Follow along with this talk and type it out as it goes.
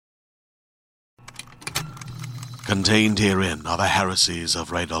Contained herein are the heresies of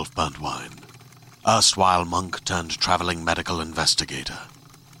Radolf Burntwine, erstwhile monk turned traveling medical investigator.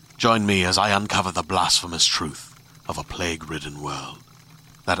 Join me as I uncover the blasphemous truth of a plague-ridden world,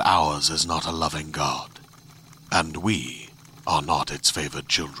 that ours is not a loving God, and we are not its favored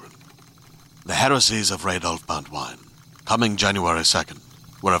children. The heresies of Radolf Burntwine, coming January 2nd,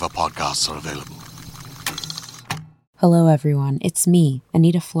 wherever podcasts are available. Hello everyone, it's me,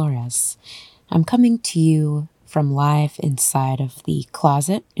 Anita Flores. I'm coming to you from live inside of the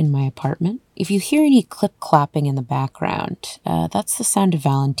closet in my apartment. If you hear any clip-clopping in the background, that's the sound of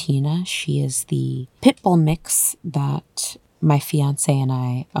Valentina. She is the pit bull mix that my fiance and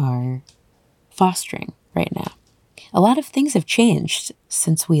I are fostering right now. A lot of things have changed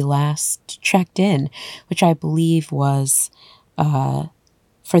since we last checked in, which I believe was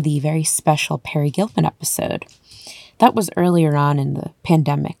for the very special Perry Gilpin episode. That was earlier on in the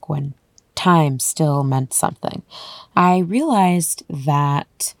pandemic when time still meant something. I realized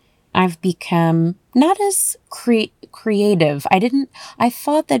that I've become not as creative. I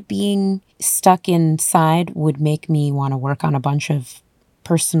thought that being stuck inside would make me want to work on a bunch of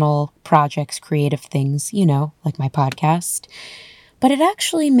personal projects, creative things, like my podcast. But it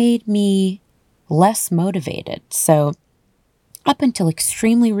actually made me less motivated. So up until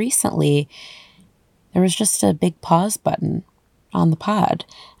extremely recently, there was just a big pause button on the pod.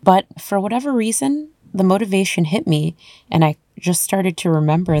 But for whatever reason, the motivation hit me, and I just started to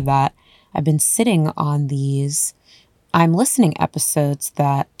remember that I've been sitting on these I'm Listening episodes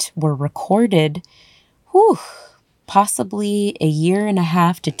that were recorded, possibly a year and a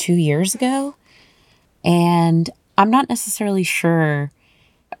half to 2 years ago. And I'm not necessarily sure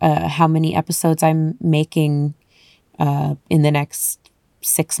how many episodes I'm making in the next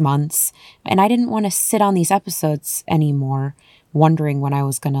 6 months. And I didn't want to sit on these episodes anymore, wondering when I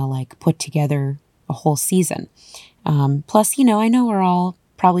was going to put together a whole season. Plus, I know we're all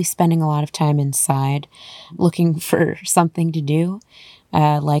probably spending a lot of time inside looking for something to do,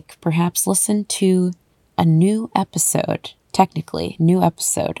 like perhaps listen to a new episode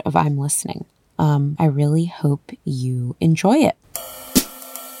of I'm Listening. I really hope you enjoy it.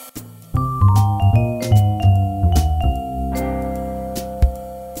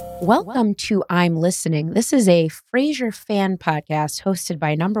 Welcome to I'm Listening. This is a Frasier fan podcast hosted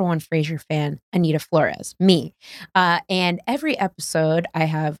by number one Frasier fan, Anita Flores, me. And every episode I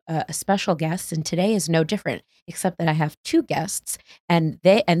have a special guest, and today is no different, except that I have two guests, and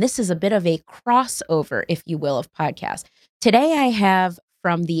this is a bit of a crossover, if you will, of podcasts. Today I have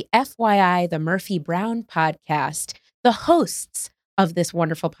from the FYI, the Murphy Brown podcast, the hosts of this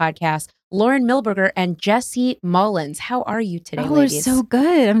wonderful podcast, Lauren Milberger and Jesse Mullins. How are you today, ladies? We're so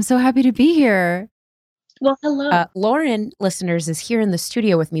good. I'm so happy to be here. Well, hello. Lauren, listeners, is here in the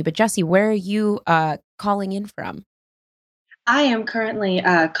studio with me, but Jesse, where are you calling in from? I am currently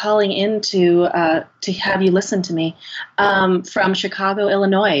calling in to have you listen to me from Chicago,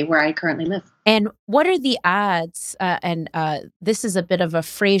 Illinois, where I currently live. And what are the odds, and this is a bit of a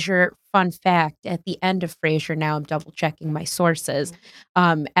Frasier fun fact, at the end of Frasier, now I'm double checking my sources,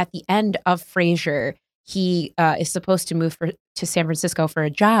 at the end of Frasier, he is supposed to move to San Francisco for a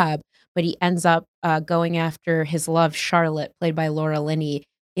job, but he ends up going after his love, Charlotte, played by Laura Linney,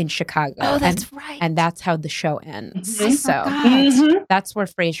 in Chicago. Oh, that's right. And that's how the show ends. Mm-hmm. So that's where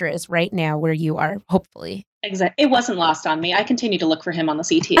Frasier is right now, where you are, hopefully. Exactly. It wasn't lost on me. I continue to look for him on the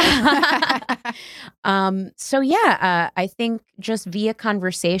CTA. I think just via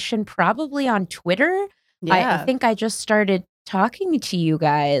conversation, probably on Twitter. Yeah. I think I just started talking to you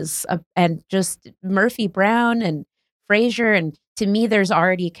guys and just Murphy Brown and Frasier, and to me, there's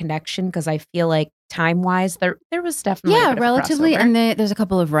already a connection because I feel like time-wise, there was definitely a bit of a relatively, crossover. and there's a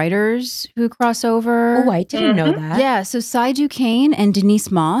couple of writers who cross over. Oh, I didn't know that. Yeah, so Cy Duquesne and Denise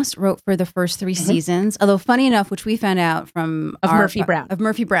Moss wrote for the first 3 seasons. Although, funny enough, which we found out from Murphy Brown, was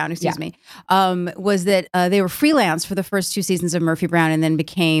that they were freelance for the first 2 seasons of Murphy Brown, and then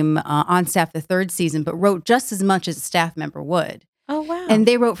became on staff the 3rd season, but wrote just as much as a staff member would. Oh, wow. And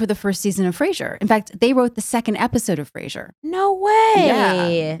they wrote for the first season of Frasier. In fact, they wrote the 2nd episode of Frasier. No way.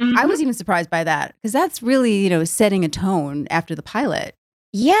 Yeah. I was even surprised by that because that's really, setting a tone after the pilot.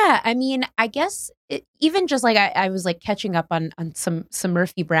 Yeah. I mean, I guess even just I was catching up on some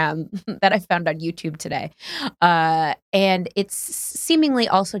Murphy Brown that I found on YouTube today. And it's seemingly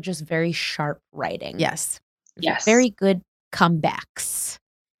also just very sharp writing. Yes. Yes. Very good comebacks.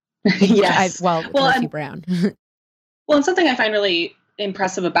 Yes. Murphy Brown. Well, and something I find really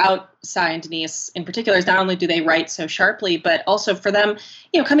impressive about Cy and Denise in particular is not only do they write so sharply, but also for them,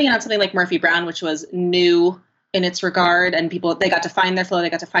 coming in on something like Murphy Brown, which was new in its regard, and they got to find their flow, they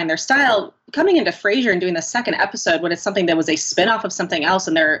got to find their style. Coming into Frasier and doing the second episode when it's something that was a spin-off of something else,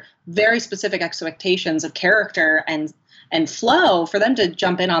 and there are very specific expectations of character and flow, for them to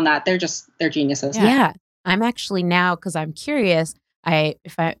jump in on that, they're geniuses. Yeah. I'm actually now, because I'm curious,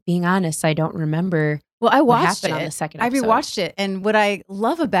 if I'm being honest, I don't remember. Well, I watched it it on the second I episode. rewatched it, and what I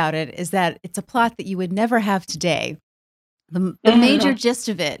love about it is that it's a plot that you would never have today. The major gist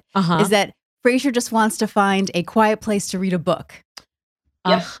of it is that Frasier just wants to find a quiet place to read a book.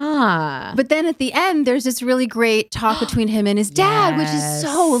 Yep. But then at the end, there's this really great talk between him and his dad, which is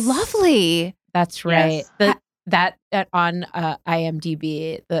so lovely. That's right. Yes. That on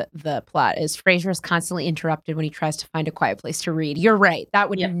IMDb, the plot is Frasier is constantly interrupted when he tries to find a quiet place to read. You're right. That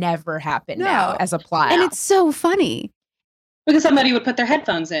would never happen now as a plot. And it's so funny. Because somebody would put their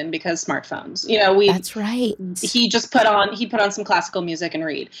headphones in because smartphones. That's right. He put on some classical music and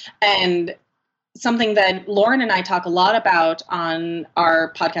read. And something that Lauren and I talk a lot about on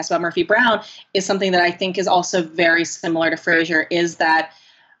our podcast about Murphy Brown is something that I think is also very similar to Frasier, is that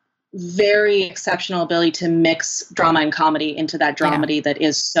very exceptional ability to mix drama and comedy into that dramedy that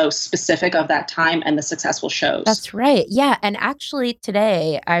is so specific of that time and the successful shows. That's right. Yeah. And actually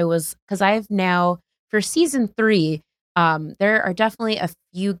today because I've now, for season 3, there are definitely a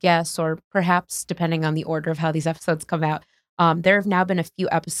few guests, or perhaps depending on the order of how these episodes come out, there have now been a few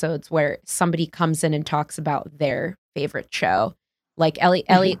episodes where somebody comes in and talks about their favorite show. Like Elliot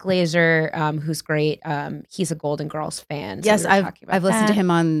Glazer, who's great. He's a Golden Girls fan. Yes, I've listened to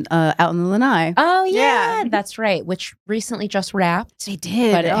him on Out in the Lanai. Oh yeah, that's right. Which recently just wrapped. They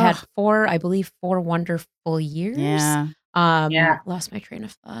did, but it had 4 wonderful years. Yeah. Lost my train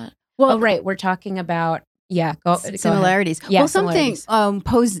of thought. Well, right. We're talking about similarities. Go well, something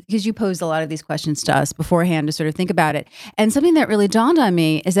because you posed a lot of these questions to us beforehand to sort of think about it, and something that really dawned on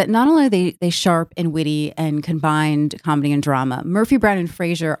me is that not only are they sharp and witty and combined comedy and drama, Murphy Brown and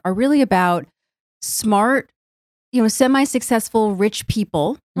Frasier are really about smart, semi-successful rich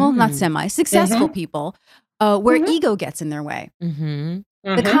people. Well, not semi-successful people, where ego gets in their way.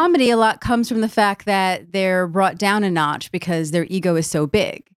 The comedy a lot comes from the fact that they're brought down a notch because their ego is so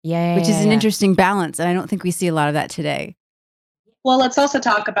big. Which is an interesting balance. And I don't think we see a lot of that today. Well, let's also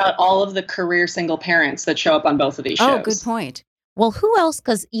talk about all of the career single parents that show up on both of these shows. Oh, good point. Well, who else?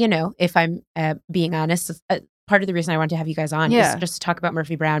 Because, if I'm being honest, part of the reason I wanted to have you guys on is just to talk about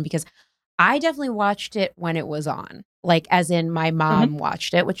Murphy Brown, because I definitely watched it when it was on. Like, as in my mom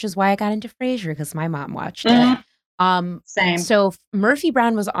watched it, which is why I got into Frasier, because my mom watched it. Same. So Murphy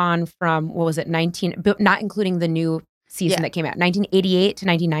Brown was on from, what was it, but not including the new season that came out, 1988 to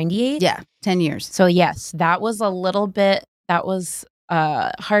 1998. Yeah, 10 years. So yes, that was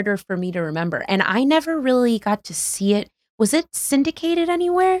harder for me to remember. And I never really got to see it. Was it syndicated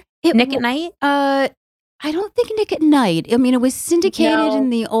anywhere? Nick at Night? I don't think Nick at Night. I mean, it was syndicated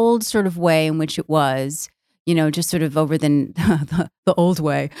in the old sort of way in which it was. Just sort of over the old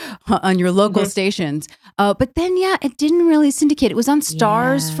way on your local stations. But then, it didn't really syndicate. It was on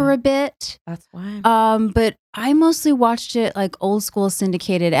Stars for a bit. That's why. But I mostly watched it like old school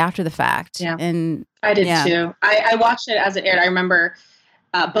syndicated after the fact. Yeah. And I did too. I watched it as it aired. I remember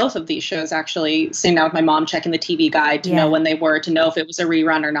both of these shows actually sitting down with my mom, checking the TV guide to know when they were, to know if it was a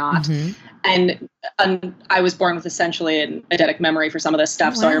rerun or not. And I was born with essentially an eidetic memory for some of this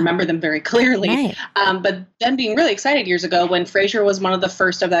stuff, so I remember them very clearly. Right. But then being really excited years ago when Frasier was one of the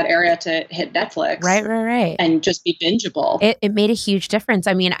first of that area to hit Netflix. Right. And just be bingeable. It made a huge difference.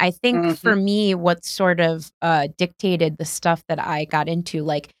 I mean, I think for me, what sort of dictated the stuff that I got into,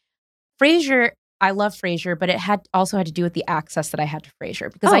 like Frasier, I love Frasier, but it also had to do with the access that I had to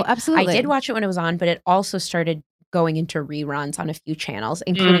Frasier. Because absolutely. I did watch it when it was on, but it also started going into reruns on a few channels,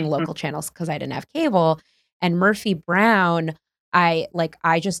 including local channels, because I didn't have cable. And Murphy Brown, I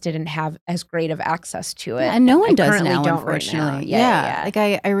just didn't have as great of access to it. And no one does currently now, don't unfortunately. Right now. Like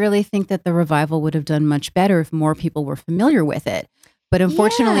I really think that the revival would have done much better if more people were familiar with it. But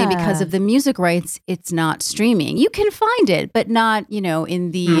unfortunately, because of the music rights, it's not streaming. You can find it, but not,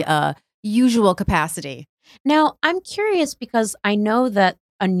 in the usual capacity. Now, I'm curious because I know that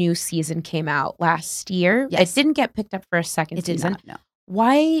a new season came out last year. Yes. It didn't get picked up for a second season. It did not, no.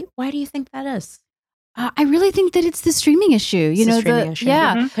 Why do you think that is? I really think that it's the streaming issue.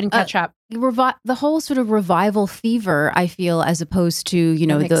 Yeah. Couldn't catch up. The whole sort of revival fever, I feel, as opposed to, the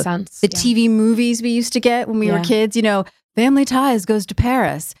TV movies we used to get when we were kids, Family Ties goes to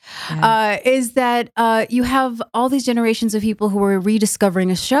Paris, is that you have all these generations of people who are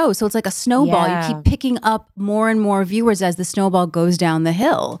rediscovering a show. So it's like a snowball. You keep picking up more and more viewers as the snowball goes down the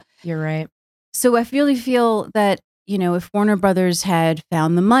hill. You're right. So I really feel that if Warner Brothers had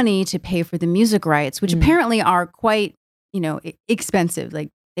found the money to pay for the music rights, which apparently are quite, expensive. Like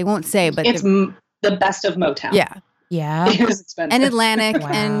they won't say, but it's the best of Motown. Yeah. It was expensive. And Atlantic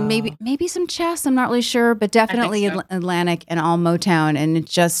and maybe some chess. I'm not really sure, but definitely so. Atlantic and all Motown. And it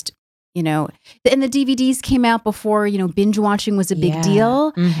just, and the DVDs came out before, binge watching was a big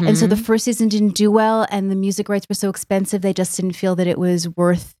deal. Mm-hmm. And so the first season didn't do well and the music rights were so expensive. They just didn't feel that it was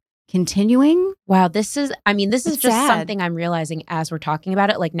worth continuing. Wow. This is just sad. Something I'm realizing as we're talking about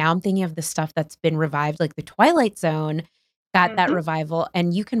it. Like now I'm thinking of the stuff that's been revived, like the Twilight Zone got that revival,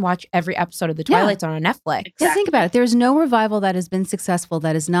 and you can watch every episode of the Twilight Zone on Netflix. Exactly. Think about it. There's no revival that has been successful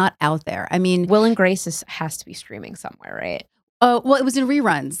that is not out there. I mean, Will and Grace has to be streaming somewhere, right? Well, it was in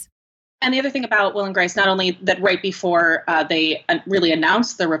reruns. And the other thing about Will and Grace, not only that right before they really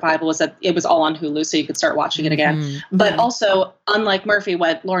announced the revival, was that it was all on Hulu, so you could start watching it again. Mm-hmm. But also, unlike Murphy,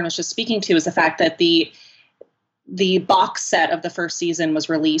 what Lauren was just speaking to is the fact that the box set of the first season was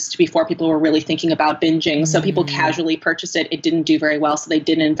released before people were really thinking about binging. So people casually purchased it. It didn't do very well, so they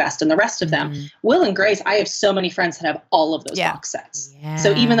didn't invest in the rest of them. Will and Grace, I have so many friends that have all of those box sets. Yeah.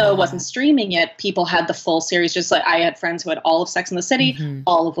 So even though it wasn't streaming yet, people had the full series. Just like I had friends who had all of Sex and the City,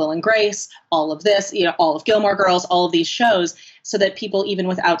 all of Will and Grace, all of this, all of Gilmore Girls, all of these shows, so that people, even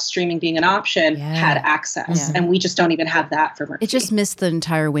without streaming being an option, had access. Yeah. And we just don't even have that for Murphy. It just missed the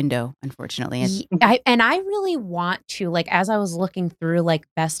entire window, unfortunately. I really want to, like, as I was looking through, like,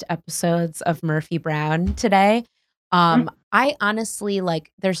 best episodes of Murphy Brown today, I honestly,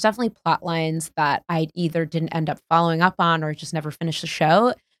 like, there's definitely plot lines that I either didn't end up following up on or just never finished the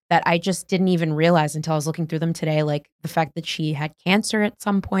show that I just didn't even realize until I was looking through them today. Like, the fact that she had cancer at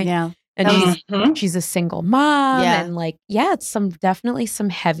some point. Yeah. And she's a single mom, and like, it's definitely some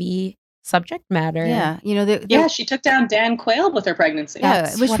heavy subject matter. Yeah, she took down Dan Quayle with her pregnancy.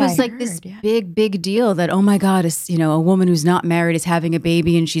 Yeah, which was like this big deal that, oh my God, a woman who's not married is having a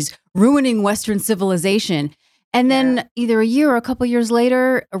baby and she's ruining Western civilization. And then either a year or a couple years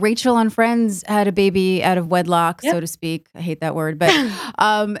later, Rachel on Friends had a baby out of wedlock, so to speak. I hate that word, but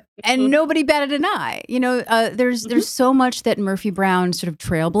and nobody batted an eye. There's so much that Murphy Brown sort of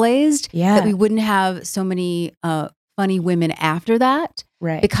trailblazed that we wouldn't have so many funny women after that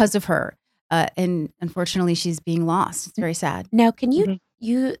because of her. And unfortunately, she's being lost. It's very sad. Now, can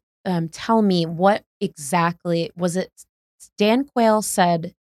you tell me what exactly was it? Dan Quayle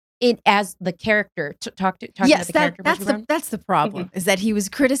said it as the character talking about the character. That's the problem is that he was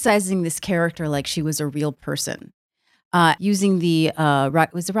criticizing this character like she was a real person, using the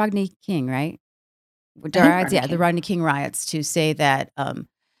was the Rodney King, right? The Rodney King riots to say that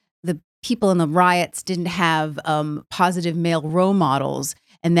the people in the riots didn't have positive male role models,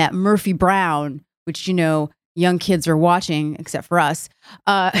 and that Murphy Brown, which young kids are watching, except for us,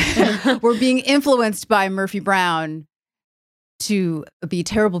 were being influenced by Murphy Brown to be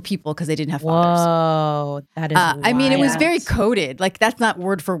terrible people because they didn't have fathers. Whoa, that is wild. I mean, it was very coded. Like, that's not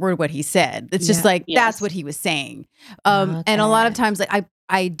word for word what he said. It's just like, that's what he was saying. And a lot of times, like,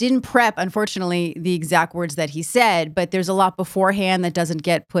 I didn't prep, unfortunately, the exact words that he said, but there's a lot beforehand that doesn't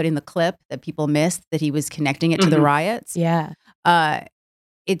get put in the clip that people missed, that he was connecting it to the riots. Yeah.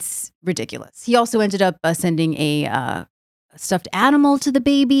 It's ridiculous. He also ended up sending a stuffed animal to the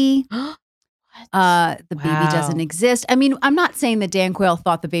baby. The baby doesn't exist. I mean, I'm not saying that Dan Quayle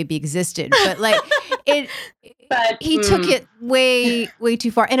thought the baby existed, but like he took it way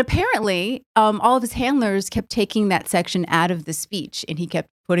too far. And apparently, all of his handlers kept taking that section out of the speech, and he kept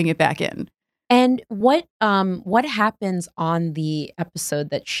putting it back in. And what happens on the episode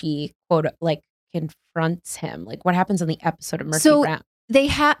that she confronts him? Like, what happens on the episode of Murphy Brown?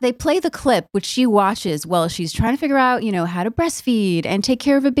 They play the clip, which she watches while she's trying to figure out, how to breastfeed and take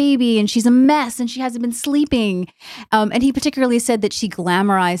care of a baby. And she's a mess and she hasn't been sleeping. And he particularly said that she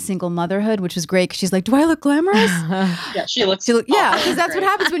glamorized single motherhood, which was great. Cause she's like, do I look glamorous? Yeah, she looks. Because that's what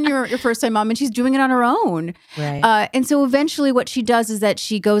happens when you're your first time mom, and she's doing it on her own. Right. And so eventually what she does is that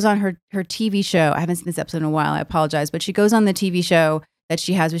she goes on her TV show. I haven't seen this episode in a while. I apologize. But she goes on the TV show that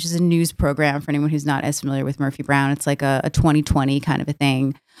she has, which is a news program for anyone who's not as familiar with Murphy Brown. It's like a 2020 kind of a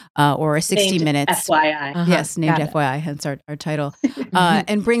thing, or a 60 named Minutes. FYI. Yes, named FYI, hence our title.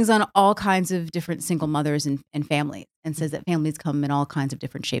 And brings on all kinds of different single mothers and families, and says that families come in all kinds of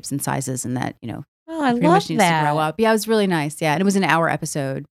different shapes and sizes, and that, I pretty love much needs that. to grow up. Yeah, it was really nice. Yeah, and it was an hour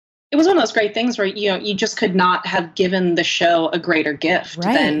episode. It was one of those great things where, you just could not have given the show a greater gift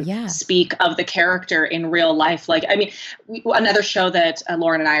than speak of the character in real life. Like, I mean, another show that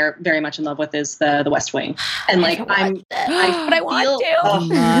Lauren and I are very much in love with is the West Wing. And like, but I want to.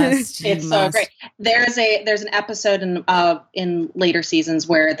 You must. It's so great. There's an episode in later seasons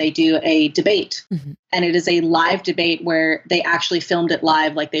where they do a debate, and it is a live debate where they actually filmed it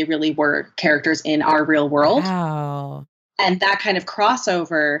live, like they really were characters in our real world. Wow. And that kind of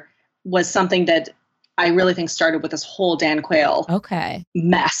crossover was something that I really think started with this whole Dan Quayle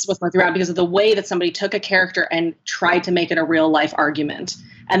mess with Murphy Brown, because of the way that somebody took a character and tried to make it a real life argument.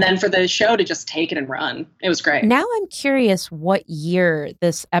 And then for the show to just take it and run. It was great. Now I'm curious what year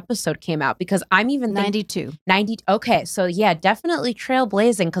this episode came out, because I'm even 92. 90. Okay. So yeah, definitely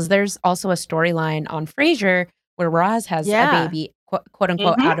trailblazing, because there's also a storyline on Frasier where Roz has a baby, quote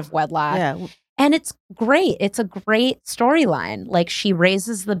unquote, out of wedlock. Yeah. And it's great. It's a great storyline. Like, she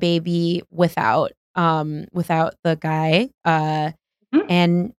raises the baby without the guy.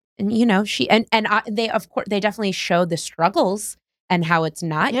 And you know, they definitely show the struggles and how it's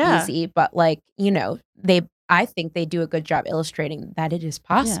not easy, but like, you know, I think they do a good job illustrating that it is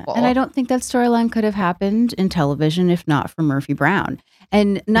possible. Yeah. And I don't think that storyline could have happened in television if not for Murphy Brown.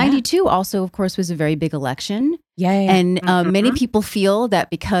 And 92 also, of course, was a very big election. And many people feel that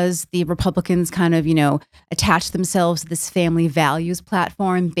because the Republicans kind of, you know, attached themselves to this family values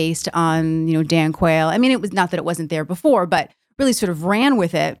platform based on, you know, Dan Quayle. I mean, it was not that it wasn't there before, but really sort of ran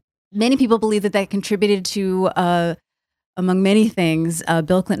with it. Many people believe that contributed to, among many things,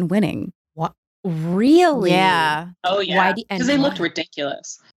 Bill Clinton winning. What? Really? Yeah. Oh, yeah. Because they looked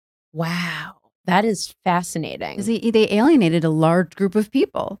ridiculous. Wow. That is fascinating. Because they alienated a large group of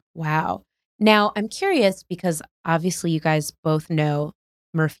people. Wow. Now, I'm curious, because obviously you guys both know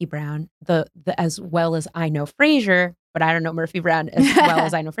Murphy Brown as well as I know Frasier, but I don't know Murphy Brown as well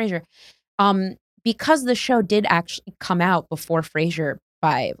as I know Frasier. Because the show did actually come out before Frasier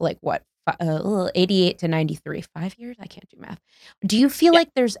by 88 to 93, 5 years? I can't do math. Do you feel like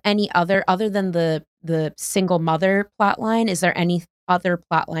there's any other than the single mother plot line? Is there any other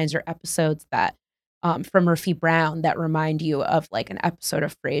plot lines or episodes that from Murphy Brown that remind you of like an episode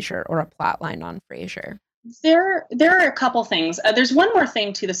of Frasier or a plot line on Frasier? There are a couple things. There's one more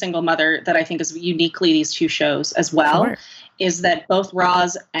thing to the single mother that I think is uniquely these two shows as well, is that both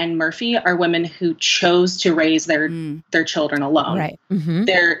Roz and Murphy are women who chose to raise their children alone. Right.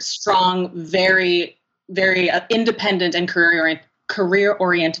 They're strong, very, very independent and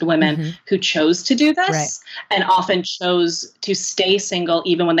career-oriented women who chose to do this and often chose to stay single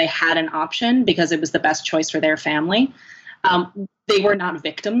even when they had an option because it was the best choice for their family. They were not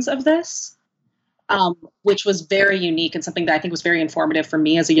victims of this. Which was very unique and something that I think was very informative for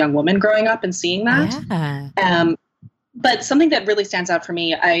me as a young woman growing up and seeing that. Yeah. But something that really stands out for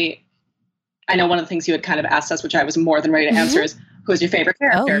me, I know one of the things you had kind of asked us, which I was more than ready to answer, is who's your favorite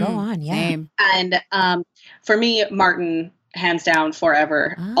character? Oh, go on, yeah. And for me, Martin, hands down,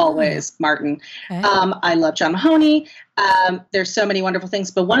 forever, always Martin. Okay. I love John Mahoney. There's so many wonderful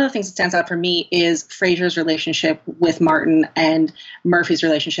things, but one of the things that stands out for me is Frasier's relationship with Martin and Murphy's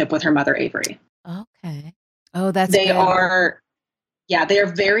relationship with her mother, Avery. Okay. Oh, that's they good. are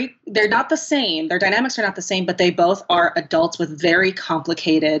they're not the same. Their dynamics are not the same, but they both are adults with very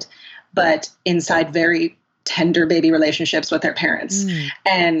complicated, but inside very tender baby relationships with their parents.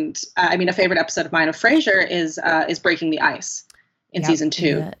 And I mean, a favorite episode of mine of Frasier is Breaking the Ice in season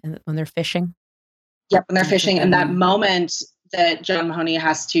 2. When they're fishing. Yep. When they're fishing. And that moment that John Mahoney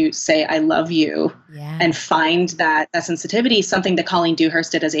has to say, I love you, and find that sensitivity, something that Colleen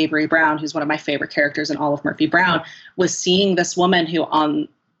Dewhurst did as Avery Brown, who's one of my favorite characters in all of Murphy Brown, was seeing this woman who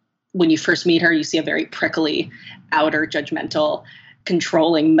when you first meet her, you see a very prickly, outer, judgmental,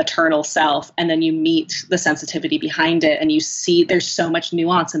 controlling maternal self, and then you meet the sensitivity behind it, and you see there's so much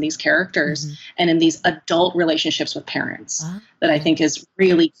nuance in these characters and in these adult relationships with parents that I think is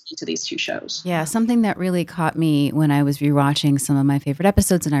really key to these two shows. Yeah, something that really caught me when I was rewatching some of my favorite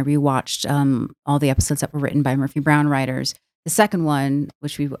episodes, and I rewatched all the episodes that were written by Murphy Brown writers. The second one,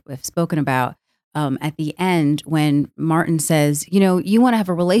 which we've spoken about, at the end when Martin says, you know, you want to have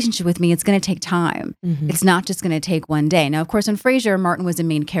a relationship with me, it's going to take time. It's not just going to take one day. Now, of course, on Frasier, Martin was a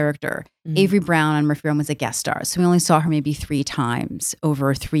main character. Avery Brown on Murphy Brown was a guest star. So we only saw her maybe 3 times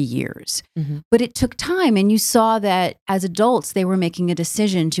over 3 years. But it took time. And you saw that as adults, they were making a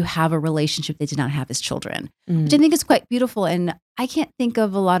decision to have a relationship they did not have as children, which I think is quite beautiful. And I can't think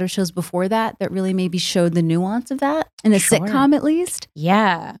of a lot of shows before that really maybe showed the nuance of that in a sitcom, at least.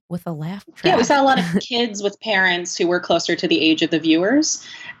 Yeah, with a laugh track. Yeah, we saw a lot of kids with parents who were closer to the age of the viewers,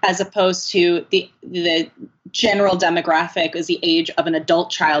 as opposed to the general demographic is the age of an adult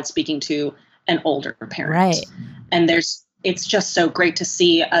child speaking to an older parent. Right. And it's just so great to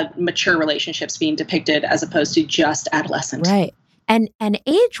see mature relationships being depicted as opposed to just adolescent. Right. And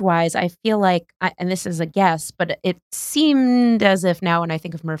age-wise, I feel like, and this is a guess, but it seemed as if now when I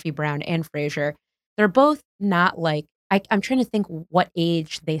think of Murphy Brown and Frasier, they're both not like, I'm trying to think what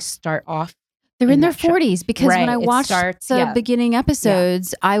age they start off. They're in their that show. 40s because when I Right, it watched starts- the yeah. beginning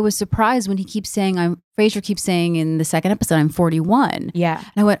episodes, I was surprised when he keeps saying, Frasier keeps saying in the second episode, I'm 41. Yeah.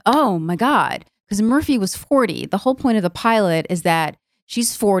 And I went, oh my God. Because Murphy was 40. The whole point of the pilot is that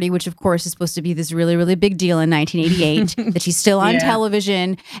she's 40, which of course is supposed to be this really, really big deal in 1988, that she's still on Yeah.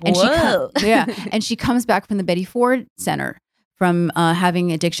 television. And Whoa. and she comes back from the Betty Ford Center from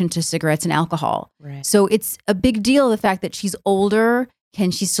having addiction to cigarettes and alcohol. Right. So it's a big deal, the fact that she's older.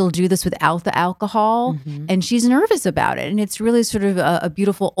 Can she still do this without the alcohol? Mhm. And she's nervous about it. And it's really sort of a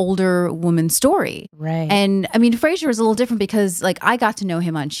beautiful older woman story. Right. And I mean, Frasier is a little different because like I got to know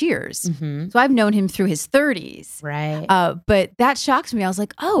him on Cheers. Mhm. So I've known him through his 30s. Right. But that shocks me. I was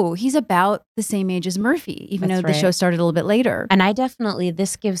like, oh, he's about the same age as Murphy, even That's though the right. show started a little bit later. And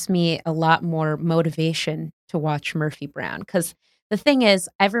this gives me a lot more motivation to watch Murphy Brown. Because the thing is,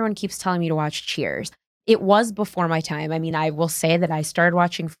 everyone keeps telling me to watch Cheers. It was before my time. I mean, I will say that I started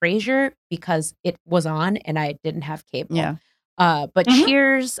watching Frasier because it was on and I didn't have cable. Yeah. But Mhm.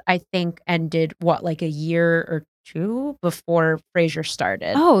 Cheers, I think, ended like a year or two before Frasier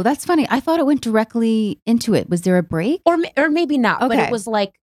started. Oh, that's funny. I thought it went directly into it. Was there a break? Or maybe not, but Okay. it was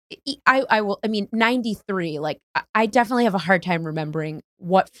like, I mean, 93, like I definitely have a hard time remembering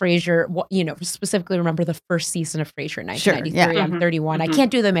what Frasier, specifically remember the first season of Frasier in Sure, 1993. yeah. I'm Mhm, 31. I mhm.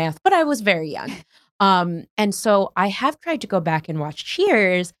 can't do the math, but I was very young. And so I have tried to go back and watch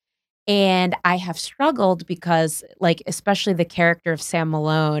Cheers, and I have struggled because, like, especially the character of Sam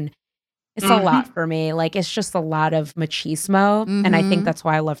Malone, it's a lot for me. Like, it's just a lot of machismo. And I think Mhm. that's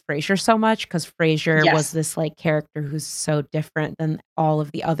why I love Frasier so much, because Frasier Yes. was this like character who's so different than all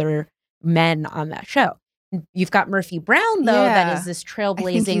of the other men on that show. You've got Murphy Brown, though, that Yeah. is this I think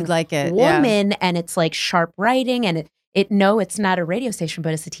trailblazing you'd like it. Yeah. woman, and it's like sharp writing, and it's not a radio station,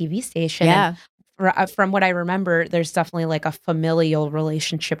 but it's a TV station. And Yeah. from what I remember, there's definitely like a familial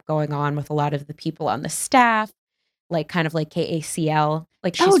relationship going on with a lot of the people on the staff, like kind of like KACL.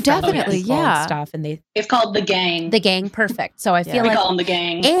 Like she's Oh, friends with definitely, people and yeah. stuff, and It's called The Gang. the gang, perfect. So I Yeah. feel we like, call them The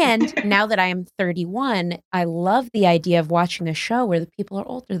Gang. and now that I am 31, I love the idea of watching a show where the people are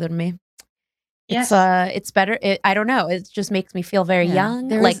older than me. Yes. It's better. I don't know. It just makes me feel very Yeah. young.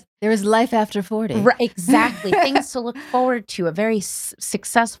 There is life after 40. Right, exactly. Things to look forward to, a very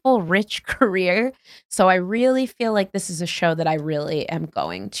successful, rich career. So I really feel like this is a show that I really am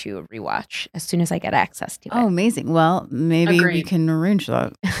going to rewatch as soon as I get access to it. Oh, amazing. Well, maybe we Agreed. can arrange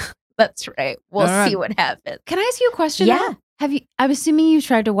that. That's right. We'll All right. see what happens. Can I ask you a question? Yeah. though? I'm assuming you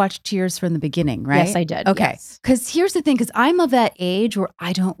tried to watch Cheers from the beginning, right? Yes, I did. Okay. Yes. Because here's the thing, because I'm of that age where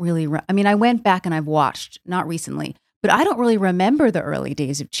I don't really, I mean, I went back and I've watched, not recently, but I don't really remember the early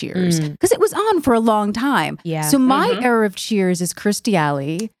days of Cheers Mm. because it was on for a long time. Yeah. So my Mhm. era of Cheers is Kirstie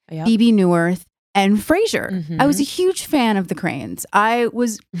Alley, Yep. Phoebe Newirth, and Frasier. Mhm. I was a huge fan of the Cranes. I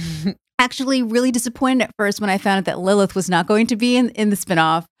was actually really disappointed at first when I found out that Lilith was not going to be in the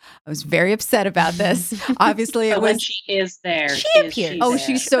spinoff. I was very upset about this. Obviously, it But when was. she is there, She is appears. Oh, there?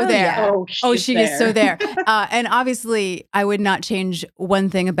 she's so Oh, there. yeah. Oh, she's she is so there. And obviously, I would not change one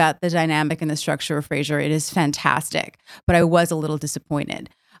thing about the dynamic and the structure of Frasier. It is fantastic, but I was a little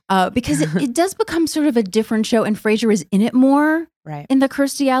disappointed because it does become sort of a different show, and Frasier is in it more Right. in the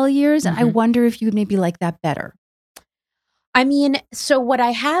Kirstie Alley years, and I Mhm. wonder if you would maybe like that better. I mean, so what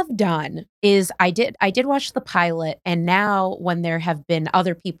I have done is I did watch the pilot, and now when there have been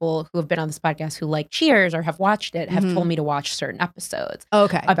other people who have been on this podcast who like Cheers or have watched it, have Mhm. told me to watch certain episodes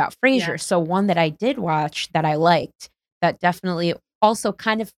Okay. about Frasier. Yeah. So one that I did watch that I liked, that definitely also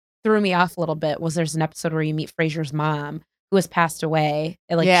kind of threw me off a little bit, was there's an episode where you meet Frasier's mom who has passed away.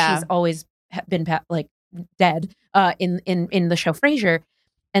 And, like, Yeah. she's always been dead in the show Frasier,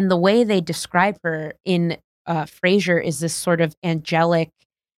 and the way they describe her in Frasier is this sort of angelic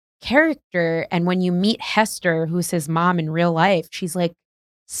character, and when you meet Hester, who's his mom in real life, she's like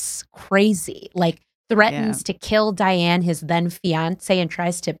crazy, like threatens to kill Diane, his then fiance, and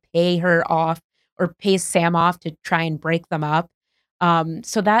tries to pay her off or pays Sam off to try and break them up.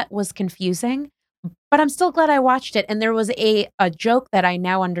 So that was confusing, but I'm still glad I watched it. And there was a joke that I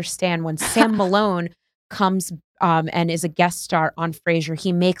now understand when Sam Malone comes and is a guest star on Frasier.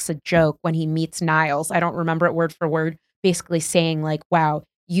 He makes a joke when he meets Niles. I don't remember it word for word, basically saying like, wow,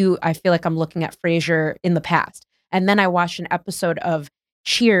 I feel like I'm looking at Frasier in the past. And then I watched an episode of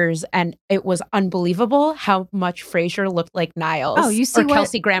Cheers, and it was unbelievable how much Frasier looked like Niles. Oh, you see or what-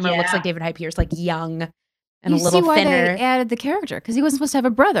 Kelsey Grammer looks Yeah. like David Hyde Pierce, like young and you a little see why thinner. they added the character because he wasn't supposed to have a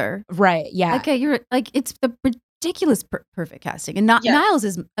brother. Right. Yeah. Okay, you're like it's the ridiculous perfect casting. And Niles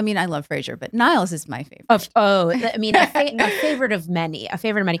is, I mean, I love Frasier, but Niles is my favorite. I mean, a favorite of many.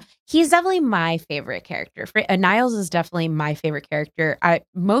 He's definitely my favorite character. Niles is definitely my favorite character.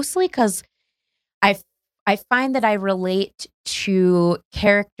 Mostly because I find that I relate to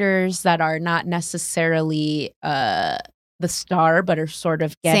characters that are not necessarily the star, but are sort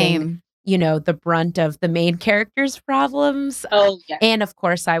of getting, the brunt of the main character's problems. Oh, yeah. And of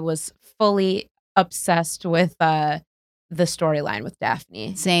course, I was fully obsessed with the storyline with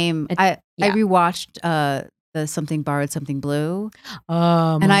Daphne. Same. I rewatched the Something Borrowed, Something Blue.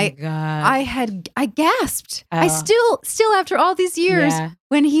 Oh my God. I gasped. I still after all these years,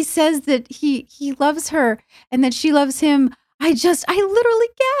 when he says that he loves her and that she loves him, I literally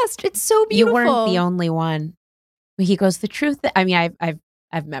gasped. It's so beautiful. You weren't the only one. He goes, the truth. I mean,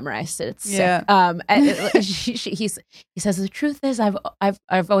 I've memorized it. It's sick. He says, the truth is I've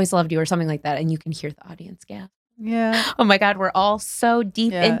always loved you, or something like that. And you can hear the audience gasp. Yeah. Oh my God. We're all so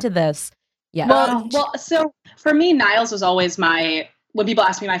deep into this. Yeah. Well, so for me, Niles was always when people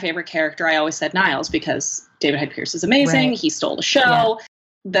ask me my favorite character, I always said Niles, because David Hyde Pierce is amazing. Right. He stole the show.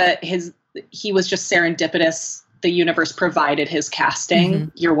 Yeah. He was just serendipitous. The universe provided his casting. Mm-hmm.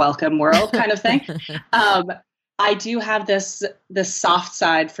 You're welcome, world, kind of thing. I do have this soft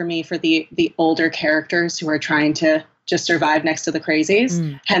side for me for the older characters who are trying to just survive next to the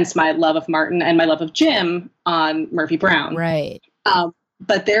crazies. Hence my love of Martin and my love of Jim on Murphy Brown. Right.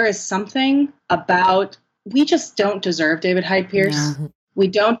 But there is something about, we just don't deserve David Hyde Pierce. No. We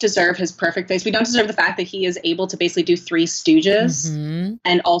don't deserve his perfect face. We don't deserve the fact that he is able to basically do Three Stooges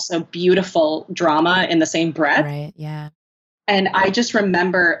and also beautiful drama in the same breath. Right, yeah. And I just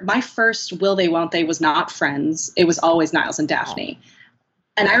remember my first Will They, Won't They was not Friends. It was always Niles and Daphne. Oh.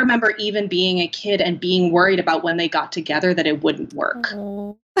 And I remember even being a kid and being worried about when they got together that it wouldn't work.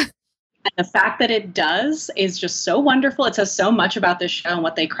 Oh. And the fact that it does is just so wonderful. It says so much about this show and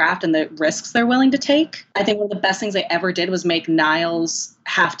what they craft and the risks they're willing to take. I think one of the best things they ever did was make Niles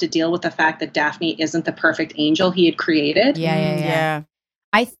have to deal with the fact that Daphne isn't the perfect angel he had created. Yeah.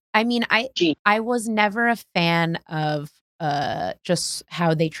 I mean, I was never a fan of just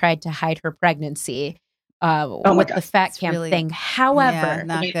how they tried to hide her pregnancy with the fat camp thing. However,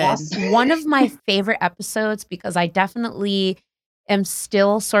 not good. One of my favorite episodes, because I definitely am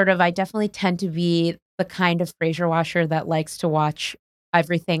still I definitely tend to be the kind of Frasier watcher that likes to watch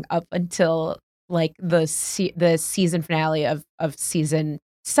everything up until like the season finale of season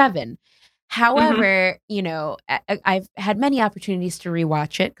 7. However, I've had many opportunities to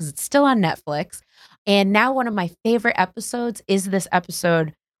rewatch it because it's still on Netflix. And now one of my favorite episodes is this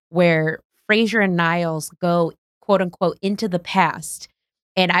episode where Frasier and Niles go, quote unquote, into the past.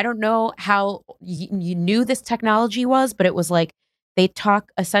 And I don't know how you knew this technology was, but it was like they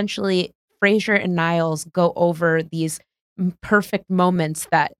talk, essentially, Frasier and Niles go over these perfect moments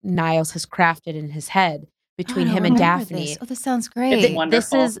that Niles has crafted in his head between him and Daphne. This. Oh, this sounds great. It's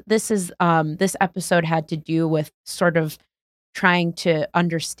wonderful. This episode had to do with sort of trying to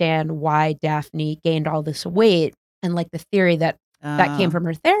understand why Daphne gained all this weight, and like the theory that came from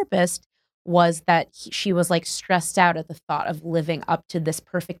her therapist was that she was like stressed out at the thought of living up to this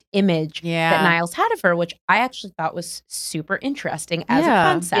perfect image that Niles had of her, which I actually thought was super interesting as a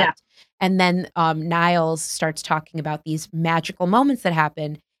concept. Yeah. And then Niles starts talking about these magical moments that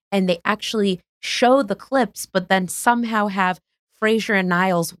happen, and they actually show the clips, but then somehow have Frasier and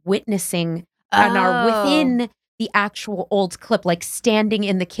Niles witnessing and are within the actual old clip, like standing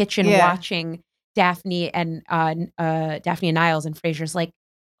in the kitchen watching Daphne and Niles, and Frasier's like,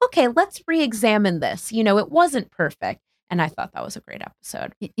 okay, let's re-examine this. It wasn't perfect. And I thought that was a great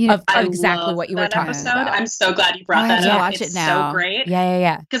episode of exactly what you were talking about. I'm so glad you brought that up. Watch it now. So great.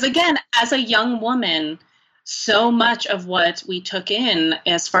 Yeah. Because again, as a young woman, so much of what we took in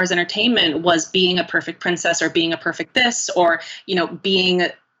as far as entertainment was being a perfect princess or being a perfect this, or, being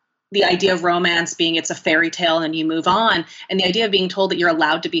the idea of romance being it's a fairy tale and you move on. And the idea of being told that you're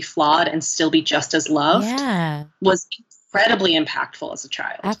allowed to be flawed and still be just as loved was incredibly impactful as a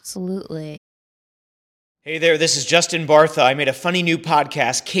child. Absolutely. Hey there, this is Justin Bartha. I made a funny new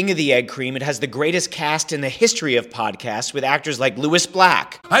podcast, King of the Egg Cream. It has the greatest cast in the history of podcasts with actors like Louis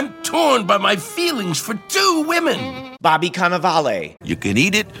Black. I'm torn by my feelings for 2 women. Bobby Cannavale. You can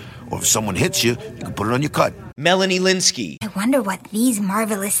eat it, or if someone hits you, you can put it on your cut. Melanie Linsky. I wonder what these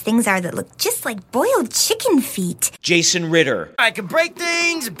marvelous things are that look just like boiled chicken feet. Jason Ritter. I can break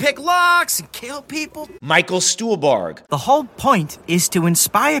things and pick locks and kill people. Michael Stuhlbarg. The whole point is to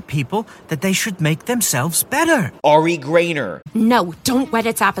inspire people that they should make themselves better. Ari Grainer. No, don't whet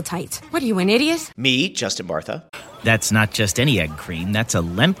its appetite. What are you, an idiot? Me, Justin Bartha. That's not just any egg cream, that's a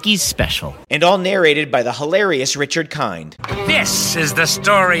Lemke's special. And all narrated by the hilarious Richard Kind. This is the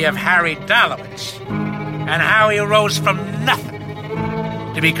story of Harry Dalowitz and how he rose from nothing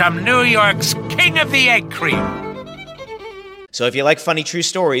to become New York's King of the Egg Cream. So if you like funny true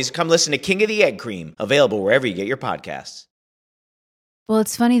stories, come listen to King of the Egg Cream, available wherever you get your podcasts. Well,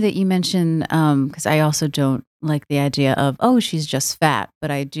 it's funny that you mention, because I also don't like the idea of, oh, she's just fat, but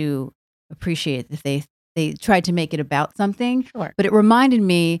I do appreciate that they tried to make it about something. Sure. But it reminded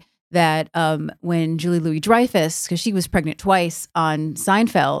me that when Julie Louis-Dreyfus, because she was pregnant twice on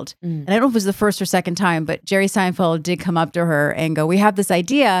Seinfeld, and I don't know if it was the first or second time, but Jerry Seinfeld did come up to her and go, "We have this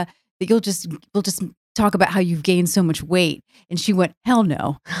idea that we'll just talk about how you've gained so much weight," and she went, "Hell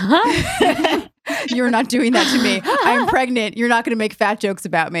no." You're not doing that to me. I'm pregnant. You're not going to make fat jokes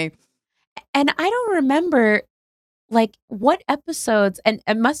about me. And I don't remember like what episodes, and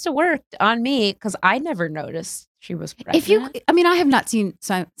it must have worked on me because I never noticed she was pregnant. I have not seen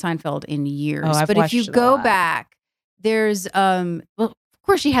Seinfeld in years, I've but if watched you it a go lot. back, there's, well, of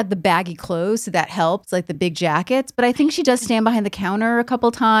course she had the baggy clothes, so that helps, like the big jackets, but I think she does stand behind the counter a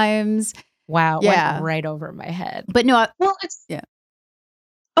couple times. Wow, it Yeah. went right over my head. But no, Well, it's yeah.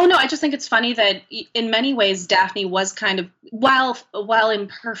 Oh no, I just think it's funny that in many ways Daphne was kind of while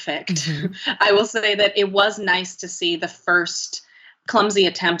imperfect, I will say that it was nice to see the first clumsy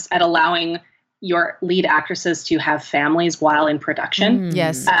attempts at allowing your lead actresses to have families while in production.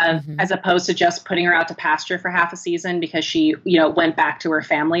 Yes. As opposed to just putting her out to pasture for half a season because she, went back to her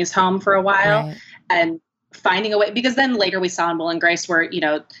family's home for a while Right. and finding a way, because then later we saw in Will and Grace where,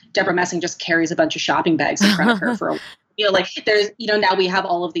 Deborah Messing just carries a bunch of shopping bags in front of her for a while. There's, now we have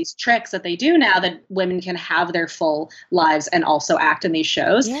all of these tricks that they do now that women can have their full lives and also act in these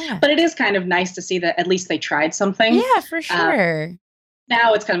shows. Yeah. But it is kind of nice to see that at least they tried something. Yeah, for sure.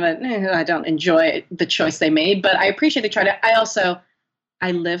 Now it's kind of I don't enjoy the choice they made, but I appreciate they tried it.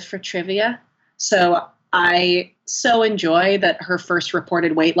 I live for trivia. So I so enjoy that her first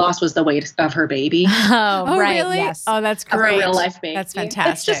reported weight loss was the weight of her baby. Oh, right. Really? Yes. Oh, that's Of her great. real life baby. That's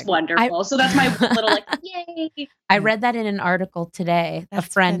fantastic. It's just wonderful. So that's my little yay. I read that in an article today. That's a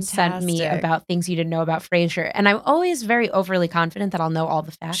friend sent me fantastic. about things you didn't know about Frasier. And I'm always very overly confident that I'll know all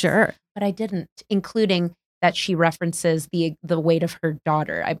the facts. Sure. But I didn't, including that she references the weight of her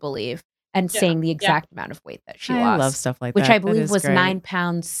daughter, I believe, and saying the exact amount of weight that she I lost. love stuff like which that. I That believe is was great. 9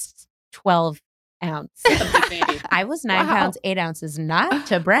 pounds, 12 ounce. I was 9 pounds, 8 ounces, not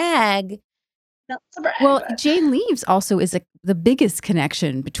to brag. Well, Jane Leaves also is the biggest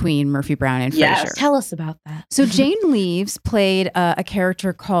connection between Murphy Brown and Yes. Frasier. Tell us about that. So Jane Leaves played a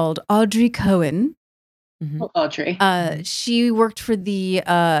character called Audrey Cohen. Audrey. She worked for the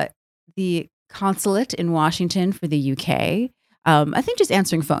consulate in Washington for the UK. I think just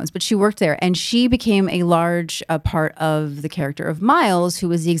answering phones, but she worked there, and she became a large part of the character of Miles, who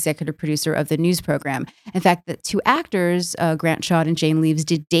was the executive producer of the news program. In fact, the two actors, Grant Shaw and Jane Leaves,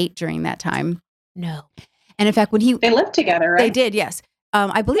 did date during that time. No. And in fact, when They lived together, right? they did, yes.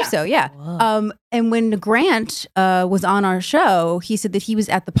 I believe so, yeah. Whoa. And when Grant was on our show, he said that he was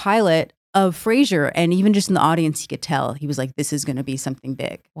at the pilot of Frasier, and even just in the audience, he could tell. He was like, this is going to be something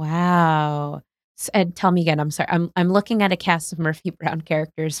big. Wow. And tell me again, I'm sorry. I'm looking at a cast of Murphy Brown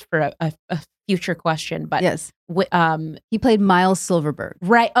characters for a future question, but Yes. He played Miles Silverberg.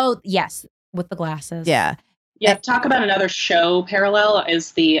 right. Oh, yes, with the glasses. Yeah. Yeah, talk about another show parallel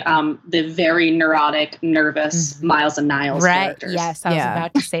is the very neurotic, nervous Miles and Niles Right. characters. Yes, I was Yeah.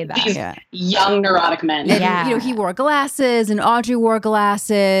 about to say that. These Yeah. young neurotic men. And, Yeah. he wore glasses, and Audrey wore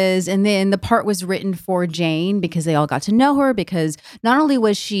glasses. And then the part was written for Jane because they all got to know her, because not only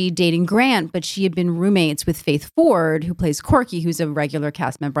was she dating Grant, but she had been roommates with Faith Ford, who plays Corky, who's a regular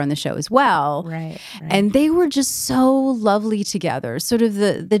cast member on the show as well. Right. And they were just so lovely together. Sort of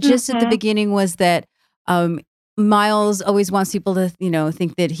the gist at the beginning was that Miles always wants people to,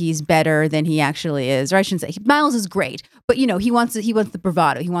 think that he's better than he actually is. Or I shouldn't say Miles is great, but he wants the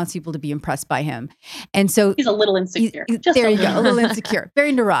bravado. He wants people to be impressed by him. And so He's a little insecure. there you go, a little insecure,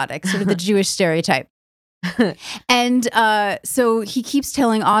 very neurotic, sort of the Jewish stereotype. And so he keeps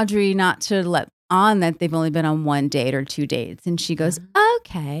telling Audrey not to let on that they've only been on one date or two dates. And she goes,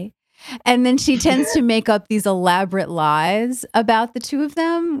 okay. And then she tends to make up these elaborate lies about the two of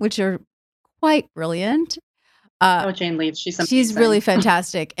them, which are quite brilliant. Jane Leaves. She's really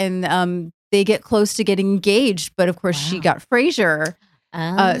fantastic. And they get close to getting engaged. But of course, she got Frasier.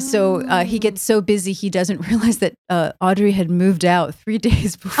 So he gets so busy, he doesn't realize that Audrey had moved out 3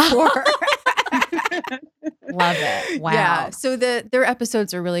 days before. Love it. Wow. Yeah. So their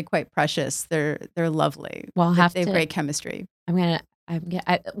episodes are really quite precious. They're lovely. Well, They have great chemistry.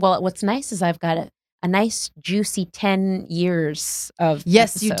 Well, what's nice is I've got a nice juicy 10 years of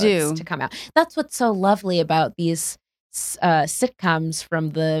Yes, you episodes do. to come out. That's what's so lovely about these sitcoms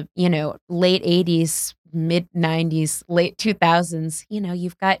from the, late 80s, mid 90s, late 2000s.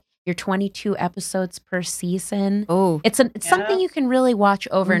 You've got your 22 episodes per season. Oh, It's something you can really watch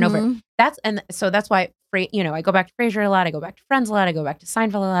over and over. So that's why I go back to Frasier a lot, I go back to Friends a lot, I go back to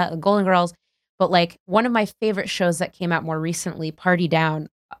Seinfeld a lot, Golden Girls. But like one of my favorite shows that came out more recently, Party Down.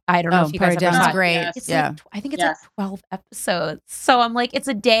 I don't know if you guys ever saw it. Great. Yes. It's Yeah. I think it's like 12 episodes. So I'm like, it's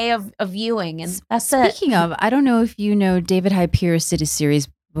a day of viewing, and that's it. Speaking of, I don't know if you know, David Hyde Pierce did a series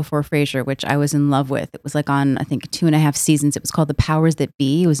before Frasier, which I was in love with. It was like on, I think, 2.5 seasons. It was called The Powers That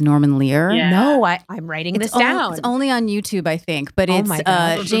Be. It was Norman Lear. Yeah. No, I'm writing this down. It's only on YouTube, I think. But Oh it's my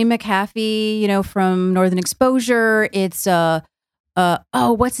God. Jane McAfee, from Northern Exposure. It's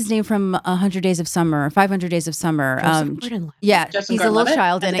what's his name from 100 Days of Summer, 500 Days of Summer. Joseph Gordon-Levitt. Yeah, Justin he's a little Gordon-Levitt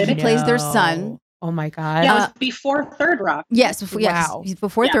child in as it. He David? plays their No. son. Oh my God. Yeah, it was before Third Rock. Yes, Wow.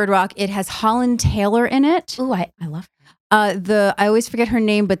 before Yeah. Third Rock. It has Holland Taylor in it. Ooh, I love her. I always forget her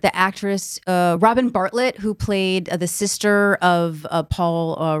name, but the actress Robin Bartlett, who played the sister of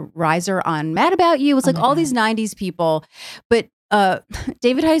Paul Reiser on Mad About You, was like my all God. these '90s people. But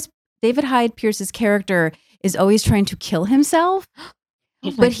David Hyde Pierce's character is always trying to kill himself.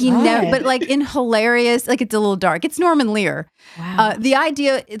 But he never, but like in hilarious, like it's a little dark. It's Norman Lear. Wow.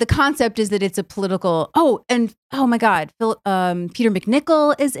 The concept is that it's a political. Oh my God, Peter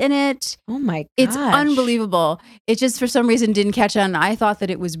McNichol is in it. Oh my God. It's unbelievable. It just for some reason didn't catch on. I thought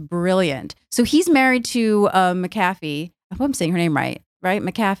that it was brilliant. So he's married to McAfee. I hope I'm saying her name right. Right,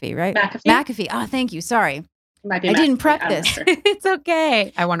 McAfee. Right, McAfee. Oh, thank you. Sorry, Might be I didn't McAfee. prep I'm not this. sure. It's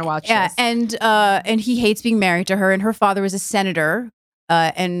okay. I want to watch Yeah, this. and he hates being married to her, and her father is a senator,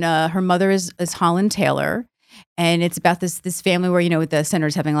 and her mother is Holland Taylor, and it's about this family where the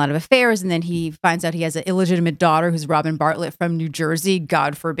senator's having a lot of affairs, and then he finds out he has an illegitimate daughter who's Robin Bartlett from New Jersey,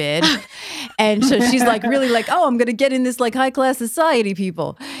 God forbid, and so she's like really like, oh, I'm gonna get in this like high class society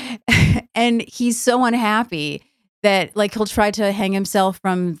people, and he's so unhappy that like he'll try to hang himself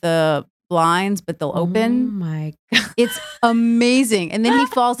from the blinds, but they'll open. Oh my God. It's amazing. And then he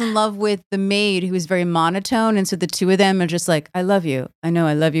falls in love with the maid who is very monotone. And so the two of them are just like, I love you. I know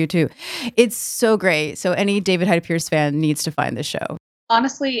I love you too. It's so great. So any David Hyde Pierce fan needs to find this show.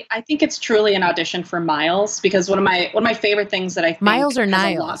 Honestly, I think it's truly an audition for Miles, because one of my favorite things that I think Miles or has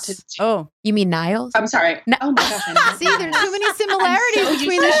a lot Niles? to do- Oh, You mean Niles? I'm sorry. Oh my gosh. I know. see, there's too many similarities I'm so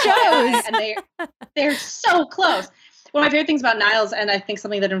between used the to that, shows. and they're so close. One of my favorite things about Niles, and I think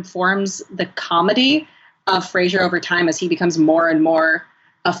something that informs the comedy of Frasier over time as he becomes more and more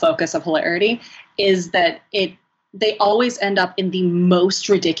a focus of hilarity, is that they always end up in the most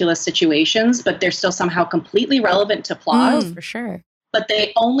ridiculous situations, but they're still somehow completely relevant to plot. For sure. But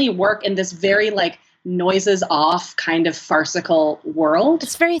they only work in this very like noises off kind of farcical world.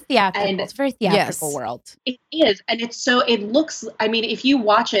 It's very theatrical. And- It's a very theatrical Yes. world. It is. And it looks, I mean, if you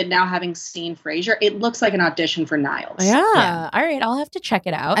watch it now having seen Frasier, it looks like an audition for Niles. Yeah. All right. I'll have to check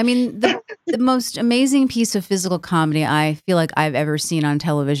it out. I mean, the most amazing piece of physical comedy I feel like I've ever seen on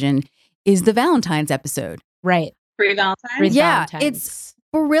television is the Valentine's episode. right. Free Valentine. With Yeah, Valentine's. it's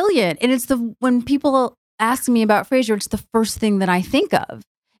brilliant. And it's when people ask me about Frasier, it's the first thing that I think of.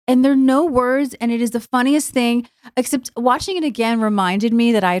 And there are no words, and it is the funniest thing, except watching it again reminded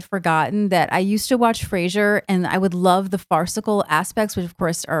me that I had forgotten that I used to watch Frasier and I would love the farcical aspects, which of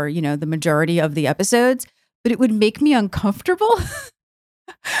course are, the majority of the episodes, but it would make me uncomfortable,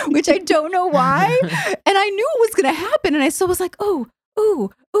 which I don't know why. And I knew it was going to happen. And I still was like, oh,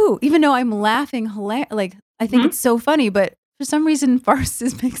 even though I'm laughing, like, I think it's so funny, but for some reason,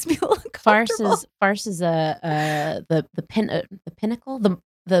 farces makes me look uncomfortable. Farce is the pinnacle,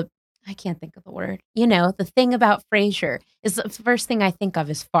 the I can't think of the word. The thing about Frasier is the first thing I think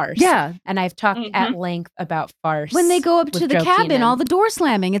of is farce. Yeah. And I've talked at length about farce. When they go up with to the Joe cabin, Keenan. all the door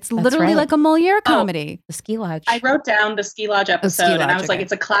slamming. It's literally right. like a Moliere comedy. The ski lodge. I wrote down the Ski Lodge episode, and I was like, okay.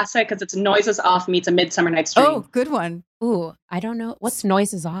 it's a classic because it's Noises Off meets A Midsummer Night's Dream. Oh, good one. Ooh, I don't know. What's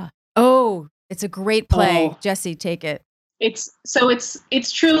Noises Off? Oh, it's a great play. Oh. Jesse, take it. It's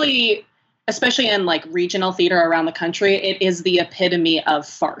truly, especially in like regional theater around the country, it is the epitome of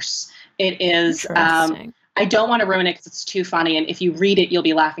farce. It is, Interesting. I don't want to ruin it because it's too funny. And if you read it, you'll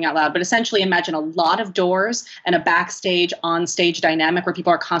be laughing out loud. But essentially imagine a lot of doors and a backstage, on stage dynamic where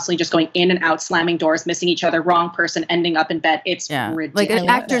people are constantly just going in and out, slamming doors, missing each other, wrong person, ending up in bed. It's Like ridiculous. an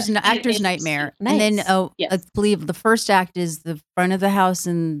actor's It's- nightmare. Nice. And then Yes. I believe the first act is the front of the house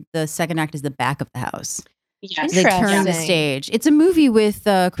and the second act is the back of the house. Yes. They turn the Interesting. stage. It's a movie with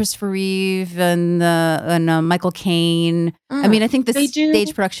Christopher Reeve and Michael Caine. I mean, I think the They do-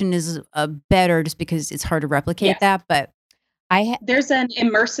 stage production is better just because it's hard to replicate Yes. that, but There's an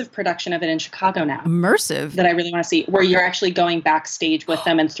immersive production of it in Chicago now immersive. that I really want to see, where you're actually going backstage with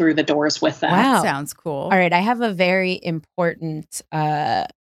them and through the doors with them. Wow. Sounds cool. All right, I have a very important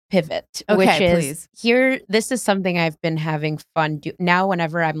pivot, Okay, which is please. here. This is something I've been having fun now.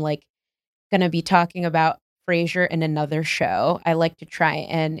 Whenever I'm like going to be talking about Frasier in another show, I like to try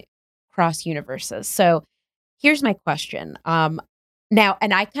and cross universes. So here's my question. Now,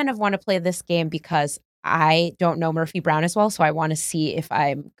 and I kind of want to play this game because I don't know Murphy Brown as well, so I want to see if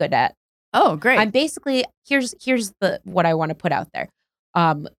I'm good at. Oh, great. I'm basically here's what I want to put out there.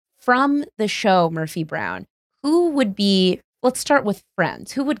 From the show Murphy Brown, who would be? Let's start with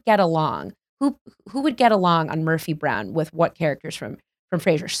Friends. Who would get along? Who would get along on Murphy Brown with what characters from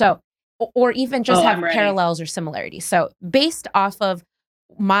Frasier? So, or even just have parallels or similarities. So, based off of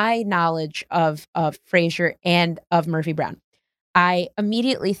my knowledge of Frasier and of Murphy Brown, I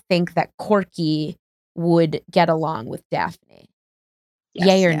immediately think that Corky would get along with Daphne. Yes,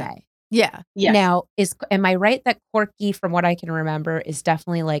 Yay or yeah. nay? Yeah. Yes. Now, am I right that Corky, from what I can remember, is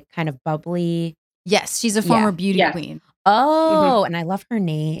definitely like kind of bubbly? Yes, she's a former beauty Yeah. queen. Oh, and I love her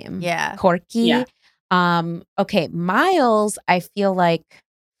name. Yeah. Corky. Yeah. Okay, Miles, I feel like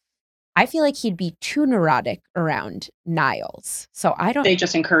he'd be too neurotic around Niles. So I don't They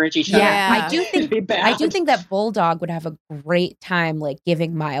just encourage each other. Yeah. I do It'd be think bad. that Bulldog would have a great time like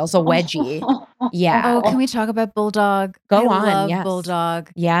giving Miles a wedgie. Yeah. Oh, can we talk about Bulldog? Go I on, love yes.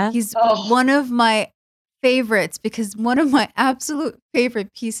 Bulldog. Yeah. He's Oh. one of my favorites because one of my absolute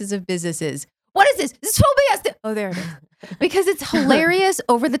favorite pieces of business is, what is this? This 12 BS. Oh, there it is. Because it's hilarious,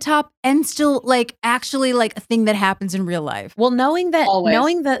 over the top, and still like actually like a thing that happens in real life. Well, knowing that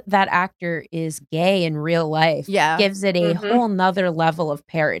Always. that actor is gay in real life Yeah. gives it a Mhm. whole nother level of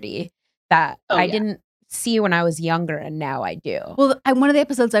parody that Oh, I yeah. didn't see when I was younger, and now I do. Well, one of the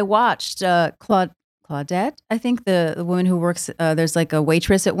episodes I watched, Claudette, I think the woman who works, there's like a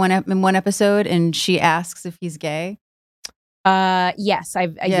waitress in one episode, and she asks if he's gay. Yes,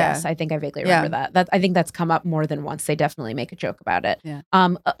 yes, I think I vaguely remember that. I think that's come up more than once. They definitely make a joke about it. Yeah.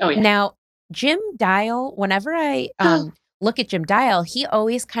 Oh, yeah. Now, Jim Dial, whenever I look at Jim Dial, he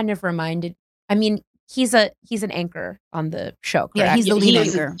always kind of reminded, I mean, he's an anchor on the show, correct? Yeah, he's the lead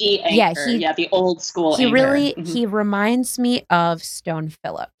He's anchor. the Yeah, anchor. The old school He anchor. really Mhm. he reminds me of Stone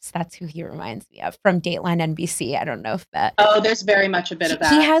Phillips. That's who he reminds me of from Dateline NBC. I don't know if that. Oh, there's very much a bit of that.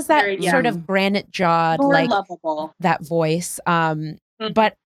 He has that Very, sort of granite jawed, more like lovable. that voice. Mhm.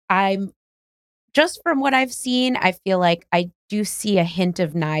 But I'm just from what I've seen, I feel like I do see a hint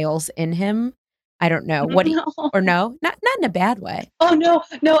of Niles in him. I don't know what he, No. or no, not in a bad way. Oh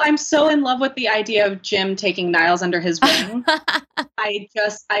no, I'm so in love with the idea of Jim taking Niles under his wing.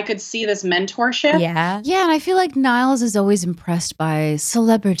 I could see this mentorship. Yeah. Yeah, and I feel like Niles is always impressed by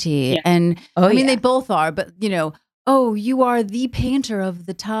celebrity. Yeah. And Oh, I mean, yeah. they both are, but oh, you are the painter of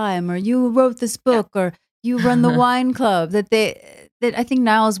the time, or you wrote this book, or you run the wine club. That I think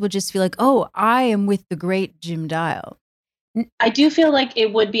Niles would just feel like, oh, I am with the great Jim Dial. I do feel like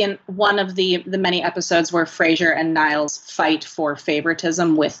it would be in one of the many episodes where Frasier and Niles fight for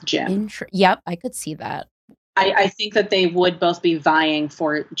favoritism with Jim. Yep, I could see that. I think that they would both be vying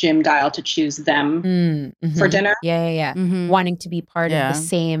for Jim Dial to choose them Mm-hmm. for dinner. Yeah. Mhm. Wanting to be part Yeah. of the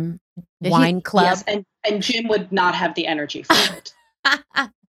same Yeah, wine club. Yes, and Jim would not have the energy for it.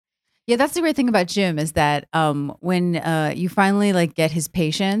 Yeah, that's the great thing about Jim is that when you finally like get his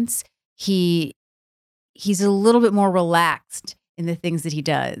patience, he's a little bit more relaxed in the things that he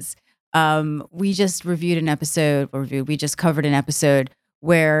does. We just reviewed an episode, we just covered an episode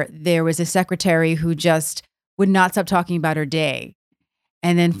where there was a secretary who just would not stop talking about her day.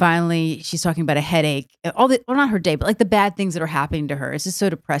 And then finally she's talking about a headache, well, not her day, but like the bad things that are happening to her. It's just so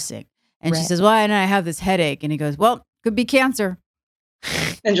depressing. And she Right. says, why did I have this headache? And he goes, well, could be cancer.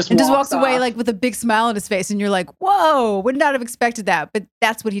 And just walks away off. like with a big smile on his face, and you're like, whoa, would not have expected that. But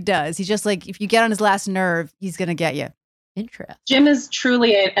that's what he does. He's just like, if you get on his last nerve, he's gonna get you. Interesting. Jim is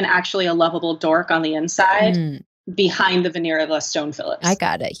truly actually a lovable dork on the inside, Mm, behind the veneer of a Stone Phillips. I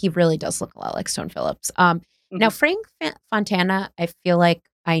got it. He really does look a lot like Stone Phillips. Now Frank Fontana, I feel like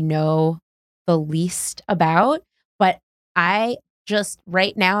I know the least about, but I just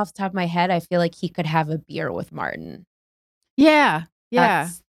right now off the top of my head, I feel like he could have a beer with Martin. Yeah.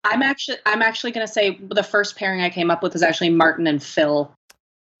 That's- I'm actually going to say the first pairing I came up with was actually Martin and Phil.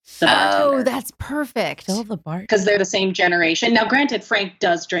 The Oh, bartender. that's perfect. Phil the Bart. Because they're the same generation. Now, granted, Frank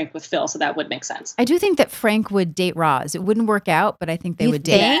does drink with Phil, so that would make sense. I do think that Frank would date Roz. It wouldn't work out, but I think they You would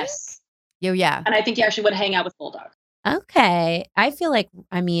date. think? Yes. Yeah. And I think he actually would hang out with Bulldog. Okay. I feel like,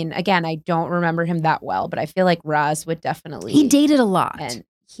 I mean, again, I don't remember him that well, but I feel like Roz would definitely. He dated a lot. And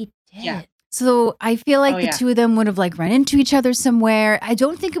he did. Yeah. So I feel like the two of them would have like run into each other somewhere. I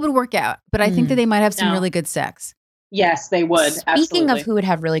don't think it would work out, but I think that they might have some really good sex. Yes, they would. Speaking absolutely. of who would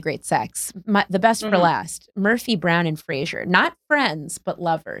have really great sex, the best for last, Murphy Brown and Frasier, not friends but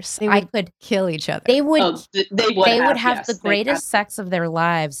lovers. They would kill each other. They would. They would have the greatest sex of their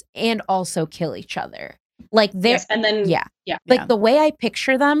lives and also kill each other. Like they're and then like the way I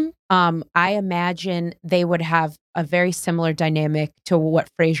picture them, I imagine they would have a very similar dynamic to what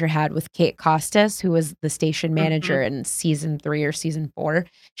Frasier had with Kate Costas, who was the station manager in season 3 or season 4.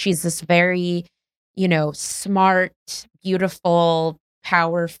 She's this very, smart, beautiful,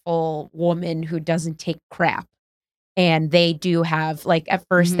 powerful woman who doesn't take crap. And they do have, like, at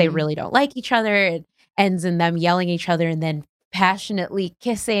first they really don't like each other. It ends in them yelling at each other and then passionately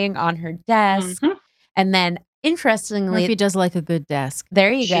kissing on her desk. And then, interestingly, Murphy does like a good desk.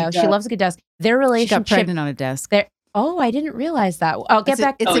 There you go. She loves a good desk. Their relationship. She got pregnant on a desk. I didn't realize that. I'll get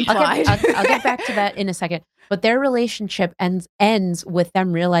back. It's implied. I'll get back to that in a second. But their relationship ends with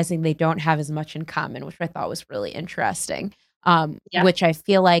them realizing they don't have as much in common, which I thought was really interesting. Which I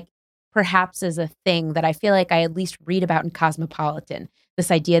feel like perhaps is a thing that I feel like I at least read about in Cosmopolitan.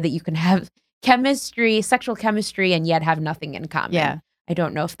 This idea that you can have sexual chemistry, and yet have nothing in common. Yeah. I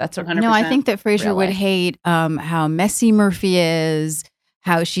don't know if that's 100%. No, I think that Frasier would hate how messy Murphy is,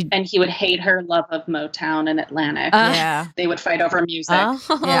 and he would hate her love of Motown and Atlantic. They would fight over music. Yeah,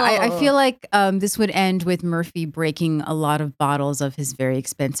 I feel like this would end with Murphy breaking a lot of bottles of his very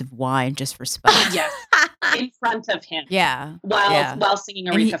expensive wine just for spite. Yes, in front of him. Yeah, while singing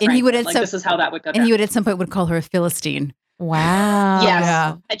Aretha Franklin. And he would this is how that would go down. And he would at some point would call her a Philistine. Wow. Yes,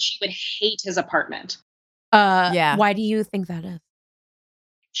 Yeah. and she would hate his apartment. Why do you think that is?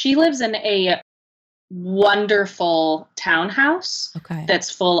 She lives in a wonderful townhouse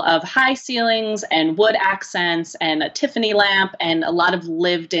that's full of high ceilings and wood accents and a Tiffany lamp and a lot of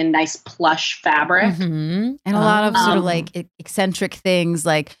lived in nice plush fabric. And a lot of sort of like eccentric things,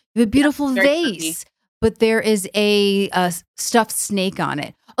 like the beautiful vase, but there is a stuffed snake on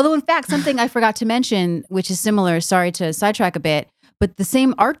it. Although in fact, something I forgot to mention, which is similar, sorry to sidetrack a bit, but the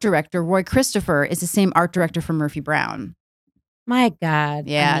same art director, Roy Christopher, is the same art director for Murphy Brown. My God.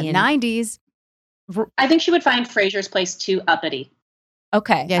 Yeah, I mean, 90s. I think she would find Frasier's place too uppity.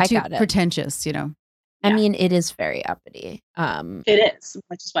 Okay, Yeah, I too got it. pretentious, I mean, it is very uppity. It is,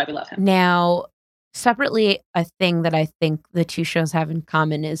 which is why we love him. Now, separately, a thing that I think the two shows have in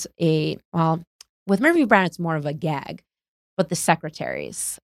common is with Murphy Brown, it's more of a gag, but the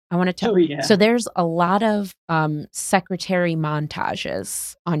secretaries. I want to tell you. So there's a lot of secretary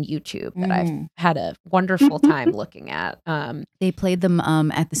montages on YouTube that I've had a wonderful time looking at. They played them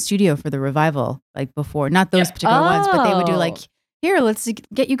at the studio for the revival, like before. Not those particular ones, but they would do like, here, let's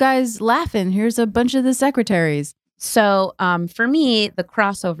get you guys laughing. Here's a bunch of the secretaries. So for me, the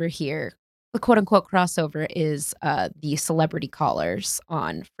crossover here, the quote unquote crossover is the celebrity callers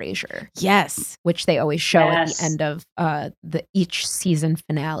on Frasier. Yes. Which they always show at the end of each season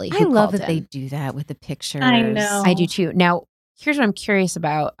finale. I love that they do that with the pictures. I know. I do too. Now, here's what I'm curious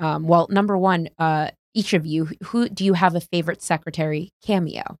about. Well, number one, each of you, who do you have a favorite secretary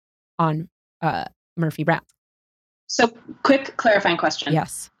cameo on Murphy Brown? So quick clarifying question.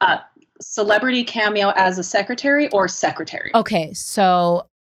 Yes. Celebrity cameo as a secretary or secretary? Okay, so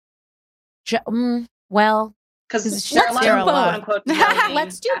well, because there are a lot of quote unquote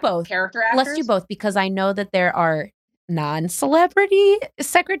let's do both character actors. Let's do both because I know that there are non-celebrity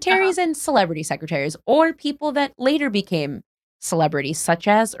secretaries and celebrity secretaries, or people that later became celebrities, such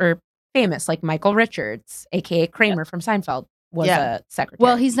as or famous, like Michael Richards, aka Kramer from Seinfeld, was a secretary.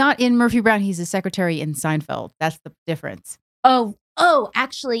 Well, he's not in Murphy Brown. He's a secretary in Seinfeld. That's the difference. Oh,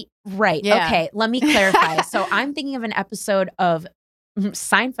 actually, right. Yeah. Okay, let me clarify. So I'm thinking of an episode of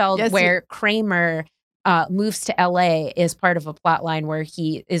Seinfeld where Kramer moves to LA as part of a plot line where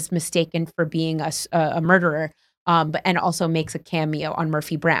he is mistaken for being a murderer, and also makes a cameo on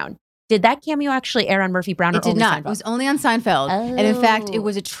Murphy Brown. Did that cameo actually air on Murphy Brown? It did not. Seinfeld? It was only on Seinfeld. Oh. And in fact, it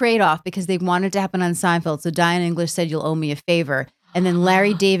was a trade-off because they wanted to happen on Seinfeld. So Diane English said, "You'll owe me a favor." And then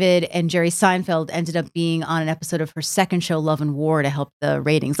Larry David and Jerry Seinfeld ended up being on an episode of her second show, Love and War, to help the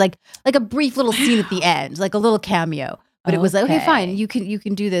ratings. Like a brief little scene at the end, like a little cameo. But it was like, okay, fine, you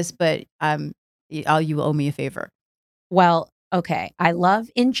can do this, but you owe me a favor. Well, okay. I love,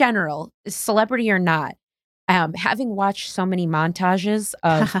 in general, celebrity or not, having watched so many montages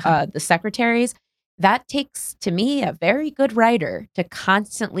of the secretaries, that takes, to me, a very good writer to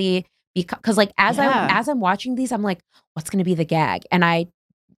constantly, because like as I'm watching these, I'm like, what's going to be the gag? And I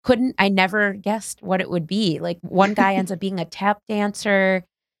I never guessed what it would be. Like one guy ends up being a tap dancer.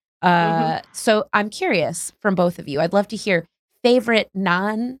 So I'm curious from both of you. I'd love to hear favorite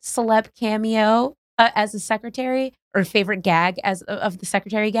non-celeb cameo as a secretary, or favorite gag as of the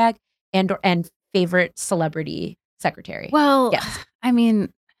secretary gag, and favorite celebrity secretary. Well, yes. I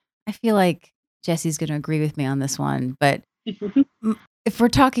mean, I feel like Jesse's going to agree with me on this one, but if we're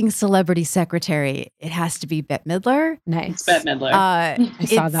talking celebrity secretary, it has to be Bette Midler. Nice. It's Bette Midler. I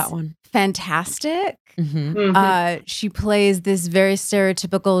saw that one. Fantastic. Mm-hmm. She plays this very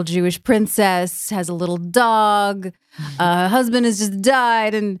stereotypical Jewish princess, has a little dog. Her husband has just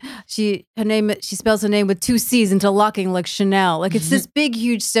died, and she spells her name with 2 C's interlocking like Chanel. Like it's this big,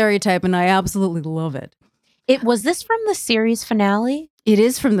 huge stereotype, and I absolutely love it. Was this from the series finale? It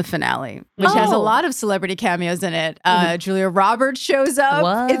is from the finale, which has a lot of celebrity cameos in it. Julia Roberts shows up.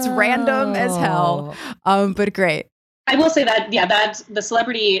 Whoa. It's random as hell, but great. I will say that, that the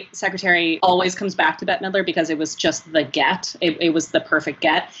celebrity secretary always comes back to Bette Midler because it was just the get. It was the perfect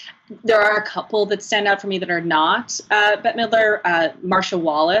get. There are a couple that stand out for me that are not Bette Midler. Marsha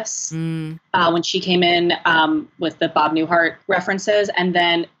Wallace, when she came in with the Bob Newhart references. And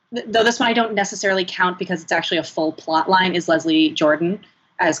then, though this one I don't necessarily count because it's actually a full plot line, is Leslie Jordan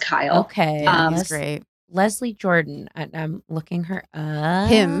as Kyle. Okay. That's great. Leslie Jordan. I'm looking her up.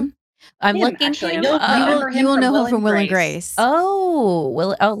 Him. I'm Him, looking actually. him You'll up. remember him You will from know Will him from and Will and Grace. Grace.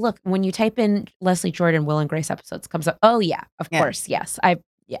 Oh, look, when you type in Leslie Jordan, Will and Grace episodes, comes up. Oh yeah, of course. Yes.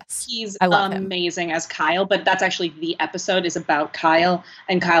 He's I love him. amazing as Kyle, but that's actually the episode is about Kyle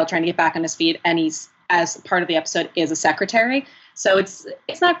and Kyle trying to get back on his feet, and he's, as part of the episode, is a secretary. So it's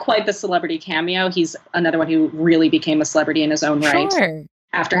not quite the celebrity cameo. He's another one who really became a celebrity in his own right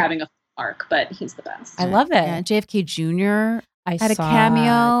after having a arc, but he's the best. I love it. Yeah, JFK Jr. I had a saw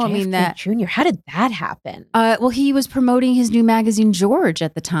cameo. JFK I mean that Jr. How did that happen? Well, he was promoting his new magazine, George,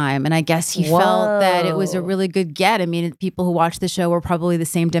 at the time, and I guess he felt that it was a really good get. I mean, people who watched the show were probably the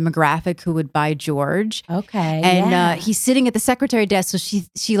same demographic who would buy George. Okay, and he's sitting at the secretary desk, so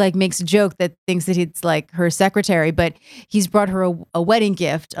she like makes a joke that thinks that he's like her secretary, but he's brought her a wedding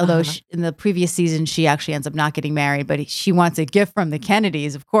gift. Although in the previous season, she actually ends up not getting married, but she wants a gift from the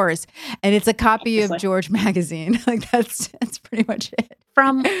Kennedys, of course, and it's a copy of George magazine. Like that's pretty much it.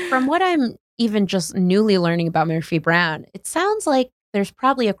 From what I'm even just newly learning about Murphy Brown, it sounds like there's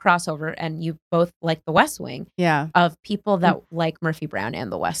probably a crossover, and you both like The West Wing. Yeah, of people that like Murphy Brown and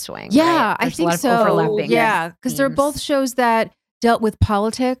The West Wing. Yeah, right? I think so. Overlapping. Yeah, because they're both shows that dealt with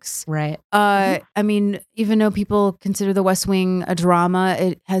politics. Right. I mean, even though people consider The West Wing a drama,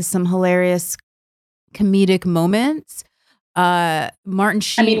 it has some hilarious comedic moments. Martin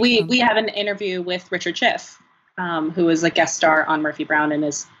Sheen. I mean, we have an interview with Richard Schiff, who is a guest star on Murphy Brown and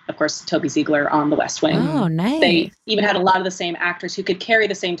is, of course, Toby Ziegler on The West Wing. Oh, nice. They even had a lot of the same actors who could carry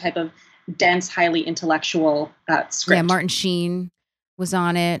the same type of dense, highly intellectual script. Yeah, Martin Sheen was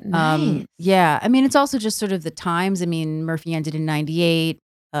on it. Nice. Yeah, I mean, it's also just sort of the times. I mean, Murphy ended in 98.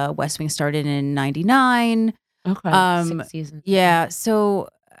 West Wing started in 99. Okay, 6 seasons. Yeah, so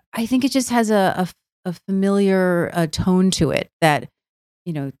I think it just has a familiar tone to it that,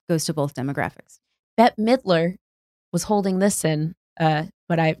 goes to both demographics. Bette Midler was holding this in,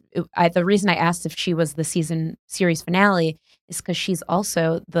 but the reason I asked if she was the series finale is because she's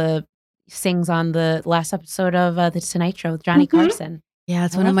also sings on the last episode of The Tonight Show with Johnny Carson. Yeah,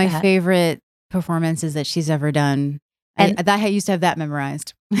 it's one of my favorite performances that she's ever done. And I used to have that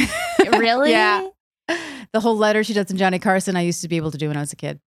memorized. Really? Yeah. The whole letter she does in Johnny Carson, I used to be able to do when I was a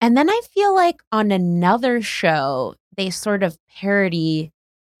kid. And then I feel like on another show, they sort of parody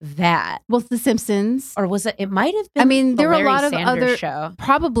that. Well, it's The Simpsons. Or was it? It might have been. I mean, there were a Larry lot of Sanders other show.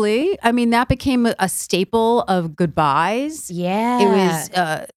 Probably. I mean, that became a staple of goodbyes. Yeah. It was,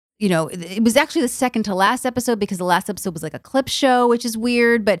 it was actually the second to last episode because the last episode was like a clip show, which is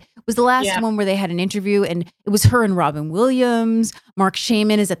weird, but it was the last one where they had an interview, and it was her and Robin Williams. Mark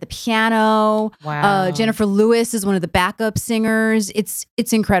Shaman is at the piano. Wow. Jennifer Lewis is one of the backup singers. It's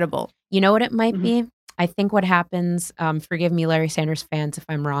incredible. You know what it might be? I think what happens, forgive me, Larry Sanders fans, if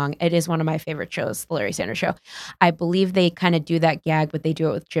I'm wrong, it is one of my favorite shows, The Larry Sanders Show. I believe they kind of do that gag, but they do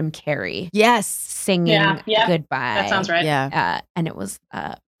it with Jim Carrey. Yes. Singing Goodbye. That sounds right. Yeah. And it was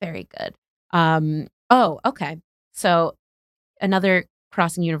very good. Okay. So another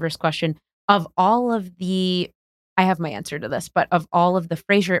crossing universe question. Of all of I have my answer to this, but of all of the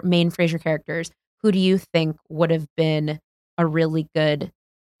main Frasier characters, who do you think would have been a really good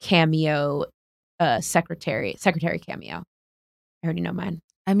cameo, secretary cameo? I already know mine.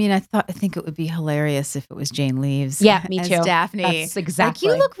 I mean, I think it would be hilarious if it was Jane Leeves. Yeah, me as too. Daphne. That's exactly.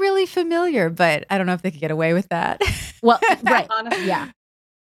 Like, you look really familiar, but I don't know if they could get away with that. Well, right. Honestly. Yeah.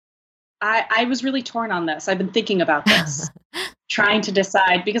 I was really torn on this. I've been thinking about this, trying to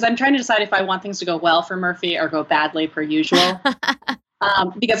decide, because I'm trying to decide if I want things to go well for Murphy or go badly per usual.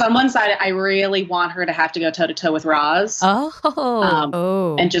 Because on one side, I really want her to have to go toe-to-toe with Roz.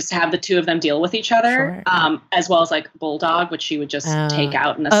 And just have the two of them deal with each other, as well as like Bulldog, which she would just take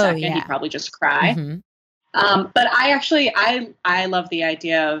out in a second. yeah. He'd probably just cry. But I love the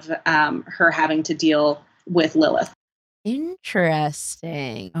idea of her having to deal with Lilith.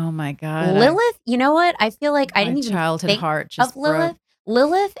 Interesting. Oh my God. Lilith, you know what? I feel like I didn't even childhood think heart just of Lilith.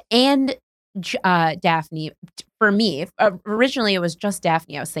 Lilith and Daphne, for me, originally it was just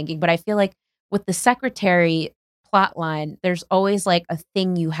Daphne I was thinking, but I feel like with the secretary plot line, there's always like a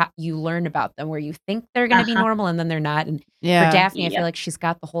thing you learn about them where you think they're going to be normal and then they're not. And for Daphne, I feel like she's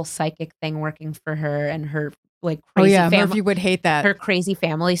got the whole psychic thing working for her and her like crazy Murphy would hate that. Her crazy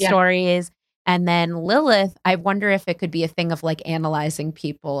family stories. And then Lilith, I wonder if it could be a thing of like analyzing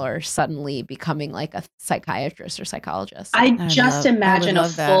people or suddenly becoming like a psychiatrist or psychologist. I just imagine a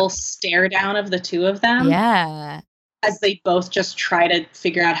full stare down of the two of them. Yeah. As they both just try to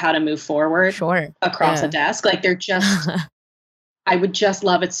figure out how to move forward across a desk. Like they're just, I would just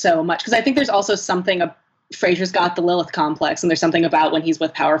love it so much. Because I think there's also something, Frasier's got the Lilith complex, and there's something about when he's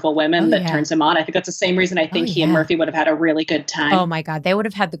with powerful women that turns him on. I think that's the same reason I think he and Murphy would have had a really good time. Oh my God, they would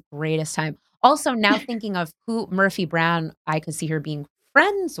have had the greatest time. Also, now thinking of who Murphy Brown, I could see her being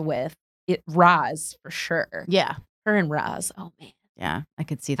friends with, Roz for sure. Yeah. Her and Roz. Oh man. Yeah, I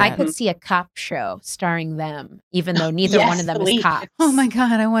could see that. I could see a cop show starring them, even though neither one of them is cops. Oh my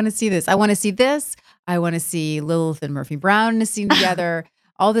God, I want to see this. I want to see this. I want to see Lilith and Murphy Brown in a scene together.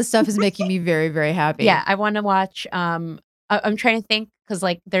 All this stuff is making me very, very happy. Yeah, I want to watch. I'm trying to think because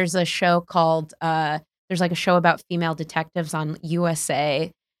like there's a show called there's like a show about female detectives on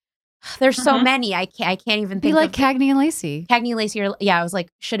USA. There's so many. I can't even think. Be like Cagney and Lacey. Cagney and Lacey. I was like,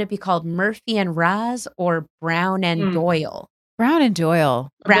 should it be called Murphy and Roz or Brown and Doyle? Brown and Doyle.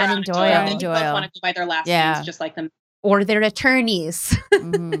 Brown and Doyle. They both want to go by their last names, just like them. Or their attorneys.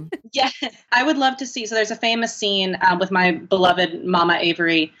 Yeah, I would love to see. So there's a famous scene with my beloved Mama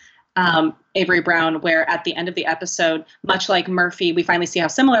Avery Brown, where at the end of the episode, much like Murphy, we finally see how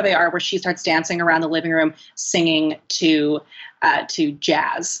similar they are, where she starts dancing around the living room, singing to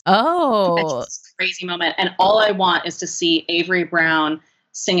jazz. Oh, it's this crazy moment. And all I want is to see Avery Brown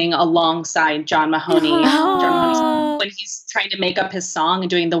singing alongside John Mahoney. John Mahoney's, when he's trying to make up his song and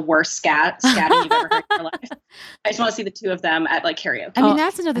doing the worst scatting you've ever heard in your life. I just want to see the two of them at like karaoke. I mean,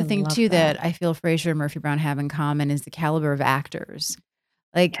 that's another thing too that I feel Frasier and Murphy Brown have in common is the caliber of actors.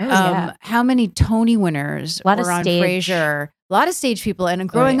 Like, how many Tony winners were on Frasier? A lot of stage people. And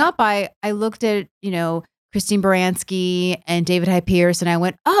growing up, I looked at, Christine Baranski and David Hyde Pierce, and I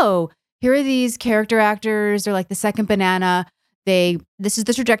went, oh, here are these character actors. They're like the second banana. This is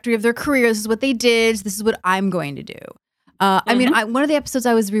the trajectory of their career. This is what they did. This is what I'm going to do. I mean, one of the episodes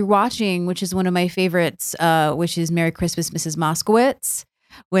I was rewatching, which is one of my favorites, which is Merry Christmas, Mrs. Moskowitz,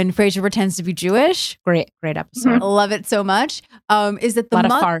 when Frasier pretends to be Jewish. Great episode. I love it so much. Is that the lot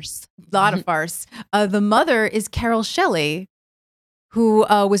of farce? Lot of farce. The mother is Carol Shelley, who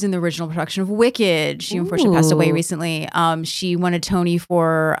was in the original production of Wicked. She unfortunately passed away recently. She won a Tony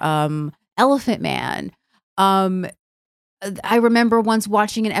for Elephant Man. I remember once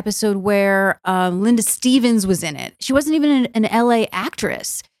watching an episode where Linda Stevens was in it. She wasn't even an LA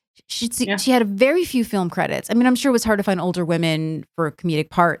actress. She had very few film credits. I mean, I'm sure it was hard to find older women for comedic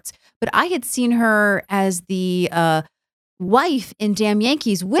parts, but I had seen her as the wife in Damn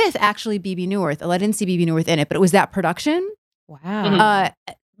Yankees with actually Bebe Neuwirth. Well, I didn't see Bebe Neuwirth in it, but it was that production. Wow.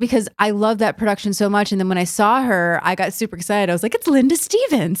 Because I love that production so much. And then when I saw her, I got super excited. I was like, it's Linda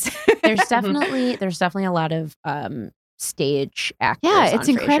Stevens. There's definitely a lot of stage actors. Yeah, it's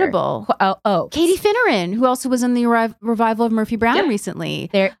on incredible. Oh, Katie Finneran, who also was in the revival of Murphy Brown recently.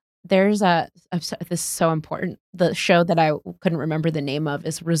 There's this is so important. The show that I couldn't remember the name of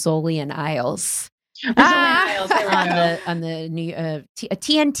is Rizzoli and Isles. On the new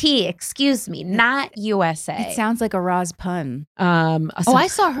TNT, excuse me, not USA. It sounds like a Roz pun. I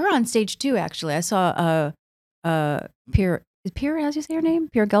saw her on stage too. Actually, I saw Pierre. Is Pierre, how do you say her name?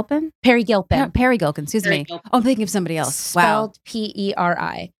 Pierre Gilpin? Perry Gilpin. Perry Gilpin, excuse me. Gilpin. Oh, I'm thinking of somebody else. Spelled Peri.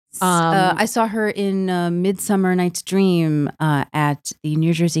 I saw her in Midsummer Night's Dream at the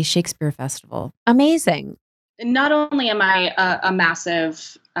New Jersey Shakespeare Festival. Amazing. Not only am I a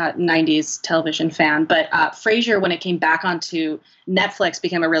massive 90s television fan, but Frasier, when it came back onto Netflix,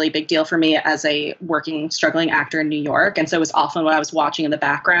 became a really big deal for me as a working, struggling actor in New York. And so it was often what I was watching in the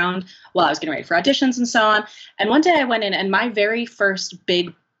background while I was getting ready for auditions and so on. And one day I went in, and my very first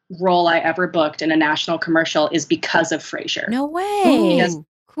big role I ever booked in a national commercial is because of Frasier. No way. Because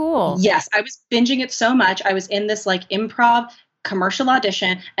cool. Yes, I was binging it so much. I was in this like improv commercial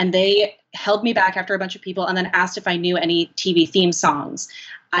audition, and they held me back after a bunch of people and then asked if I knew any TV theme songs.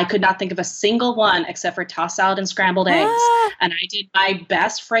 I could not think of a single one except for tossed salad and scrambled eggs. And I did my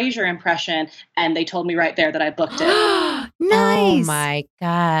best Frasier impression, and they told me right there that I booked it. Nice. Oh my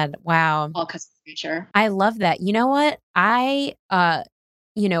God. Wow. All because of Frasier. I love that. You know what? I,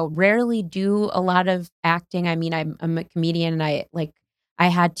 rarely do a lot of acting. I mean, I'm a comedian, and I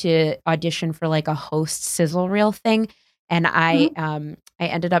had to audition for like a host sizzle reel thing. And I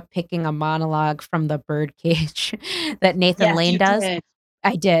ended up picking a monologue from The Birdcage that Nathan Lane does. Did.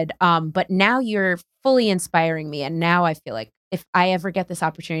 I did. But now you're fully inspiring me. And now I feel like if I ever get this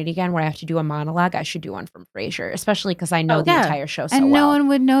opportunity again where I have to do a monologue, I should do one from Frasier, especially because I know the entire show so well. And no one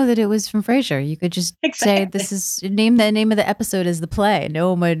would know that it was from Frasier. You could just say this is the name of the episode is the play.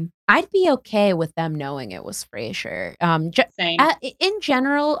 No one would. I'd be okay with them knowing it was Frasier. Same. In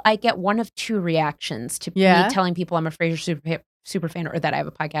general, I get one of two reactions to me telling people I'm a Frasier super fan or that I have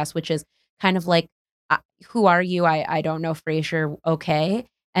a podcast, which is kind of like, who are you? I don't know Frasier. Okay.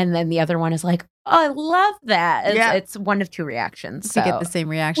 And then the other one is like, oh, I love that. It's one of two reactions. We get the same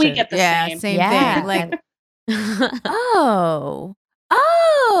reaction. We get the same thing. Like, oh.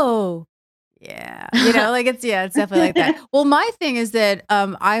 Yeah. It's definitely like that. Well, my thing is that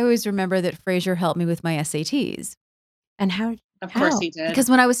I always remember that Frasier helped me with my SATs. And how? Of course he did. Because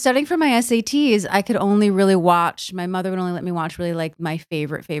when I was studying for my SATs, I could only really watch, my mother would only let me watch really like my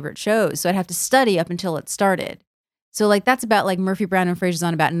favorite shows. So I'd have to study up until it started. So like that's about like Murphy Brown and Frasier's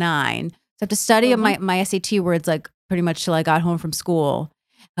on about 9. So I have to study my SAT words like pretty much till I got home from school.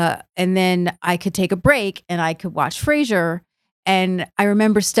 And then I could take a break and I could watch Frasier. And I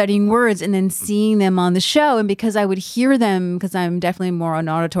remember studying words and then seeing them on the show. And because I would hear them, because I'm definitely more an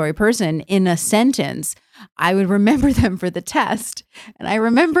auditory person, in a sentence, I would remember them for the test. And I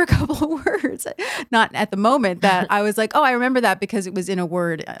remember a couple of words, not at the moment, that I was like, oh, I remember that because it was in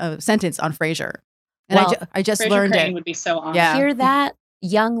a sentence on Frasier. And I just Frasier learned Crane it. Would be so awesome. Yeah. Hear that,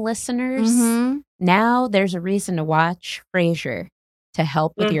 young listeners? Mm-hmm. Now there's a reason to watch Frasier to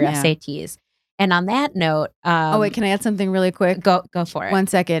help with your SATs. And on that note, oh wait, can I add something really quick? Go for it. 1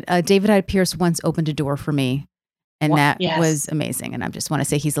 second. David Hyde Pierce once opened a door for me, and that was amazing. And I just want to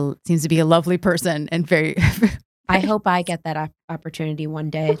say seems to be a lovely person and very. I hope I get that opportunity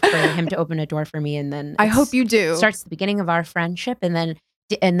one day for him to open a door for me, and then I hope you do. Starts the beginning of our friendship, and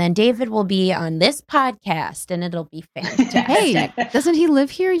then David will be on this podcast, and it'll be fantastic. Hey, doesn't he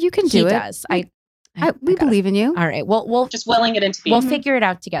live here? You can do it. He does. We believe in you. All right. Well, we'll just willing it into being. We'll figure it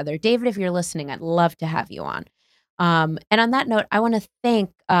out together. David, if you're listening, I'd love to have you on. And on that note, I want to thank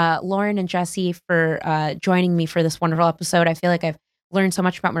Lauren and Jesse for joining me for this wonderful episode. I feel like I've learned so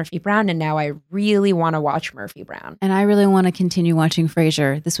much about Murphy Brown, and now I really want to watch Murphy Brown. And I really want to continue watching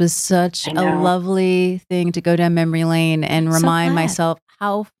Frasier. This was such a lovely thing to go down memory lane and remind myself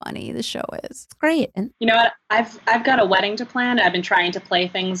how funny the show is. It's great. And you know what? I've got a wedding to plan. I've been trying to play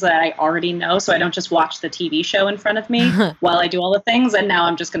things that I already know, so I don't just watch the TV show in front of me while I do all the things. And now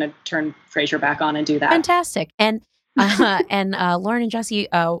I'm just going to turn Frasier back on and do that. Fantastic. And Lauren and Jesse,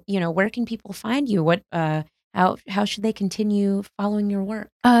 where can people find you? What how should they continue following your work?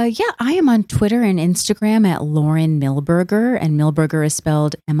 I am on Twitter and Instagram at Lauren Milberger, and Milberger is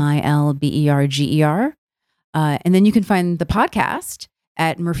spelled Milberger. And then you can find the podcast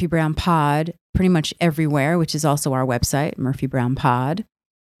at Murphy Brown Pod pretty much everywhere, which is also our website, Murphy Brown Pod.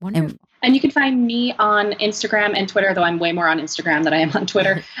 Wonderful. And you can find me on Instagram and Twitter, though I'm way more on Instagram than I am on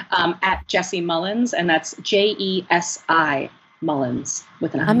Twitter, at Jessie Mullins, and that's JESI Mullins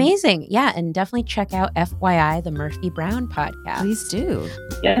with an I. Amazing. Yeah, and definitely check out FYI, the Murphy Brown podcast. Please do.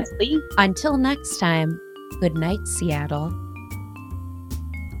 Yes, please. Until next time, good night, Seattle.